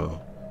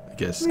 so I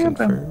guess Yeah,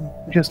 confirm.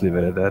 Just leave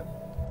it at that.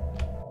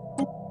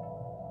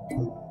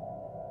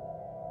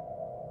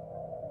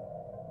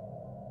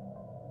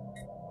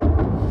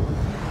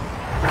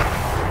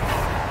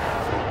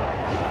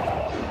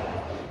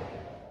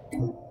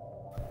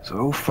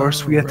 So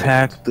first we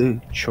attack the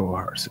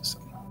Chohar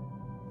system.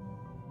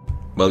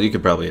 Well, you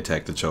could probably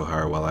attack the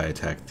Chohar while I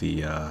attack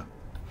the.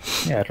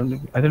 Yeah,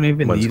 I don't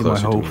even One's need my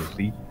closer to whole me.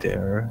 fleet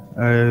there.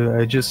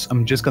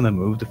 I'm just gonna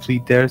move the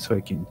fleet there so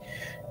I can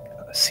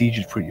siege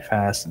it pretty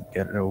fast and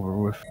get it over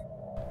with.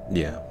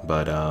 Yeah,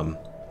 but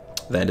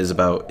that is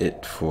about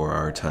it for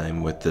our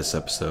time with this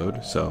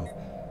episode. So,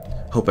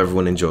 hope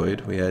everyone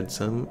enjoyed. We had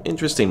some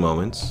interesting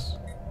moments,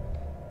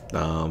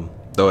 though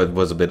it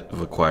was a bit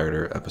of a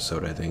quieter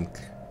episode, I think.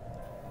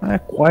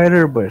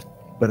 Quieter, but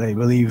I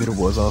believe it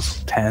was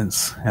also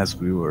tense as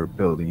we were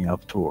building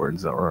up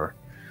towards our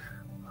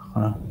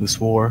this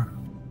war.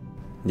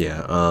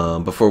 Yeah.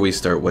 Before we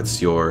start, what's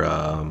your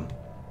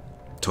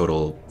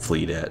total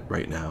fleet at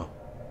right now?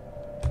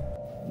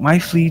 My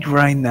fleet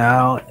right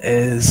now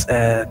is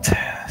at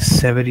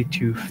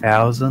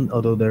 72,000,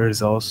 although there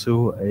is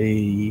also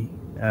a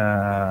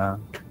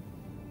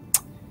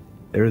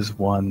there is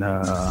one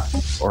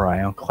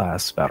Orion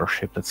class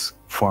battleship that's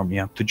forming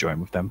up to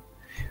join with them.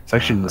 It's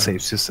actually in the same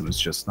system. It's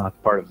just not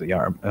part of the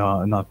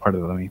not part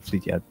of the main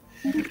fleet yet.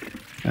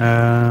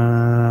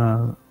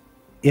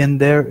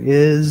 And there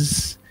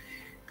is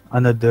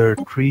another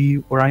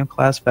 3 Orion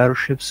class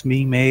battleships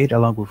being made,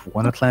 along with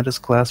 1 Atlantis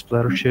class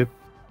battleship.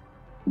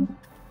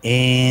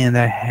 And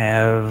I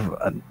have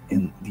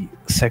in the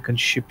second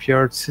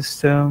shipyard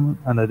system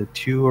another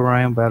 2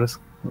 Orion battle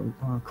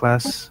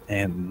class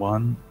and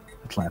 1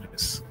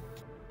 Atlantis.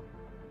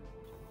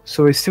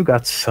 So I still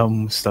got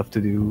some stuff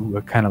to do.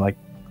 I kind of like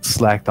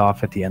slacked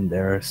off at the end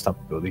there,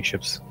 stopped building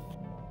ships.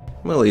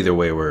 Well, either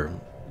way, we're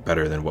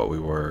better than what we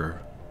were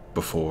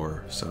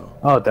before, so.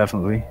 Oh,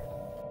 definitely.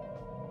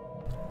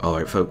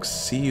 Alright, folks,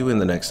 see you in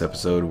the next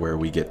episode where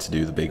we get to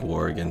do the big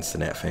war against the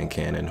Natfan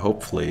cannon,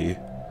 hopefully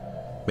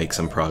make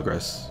some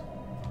progress.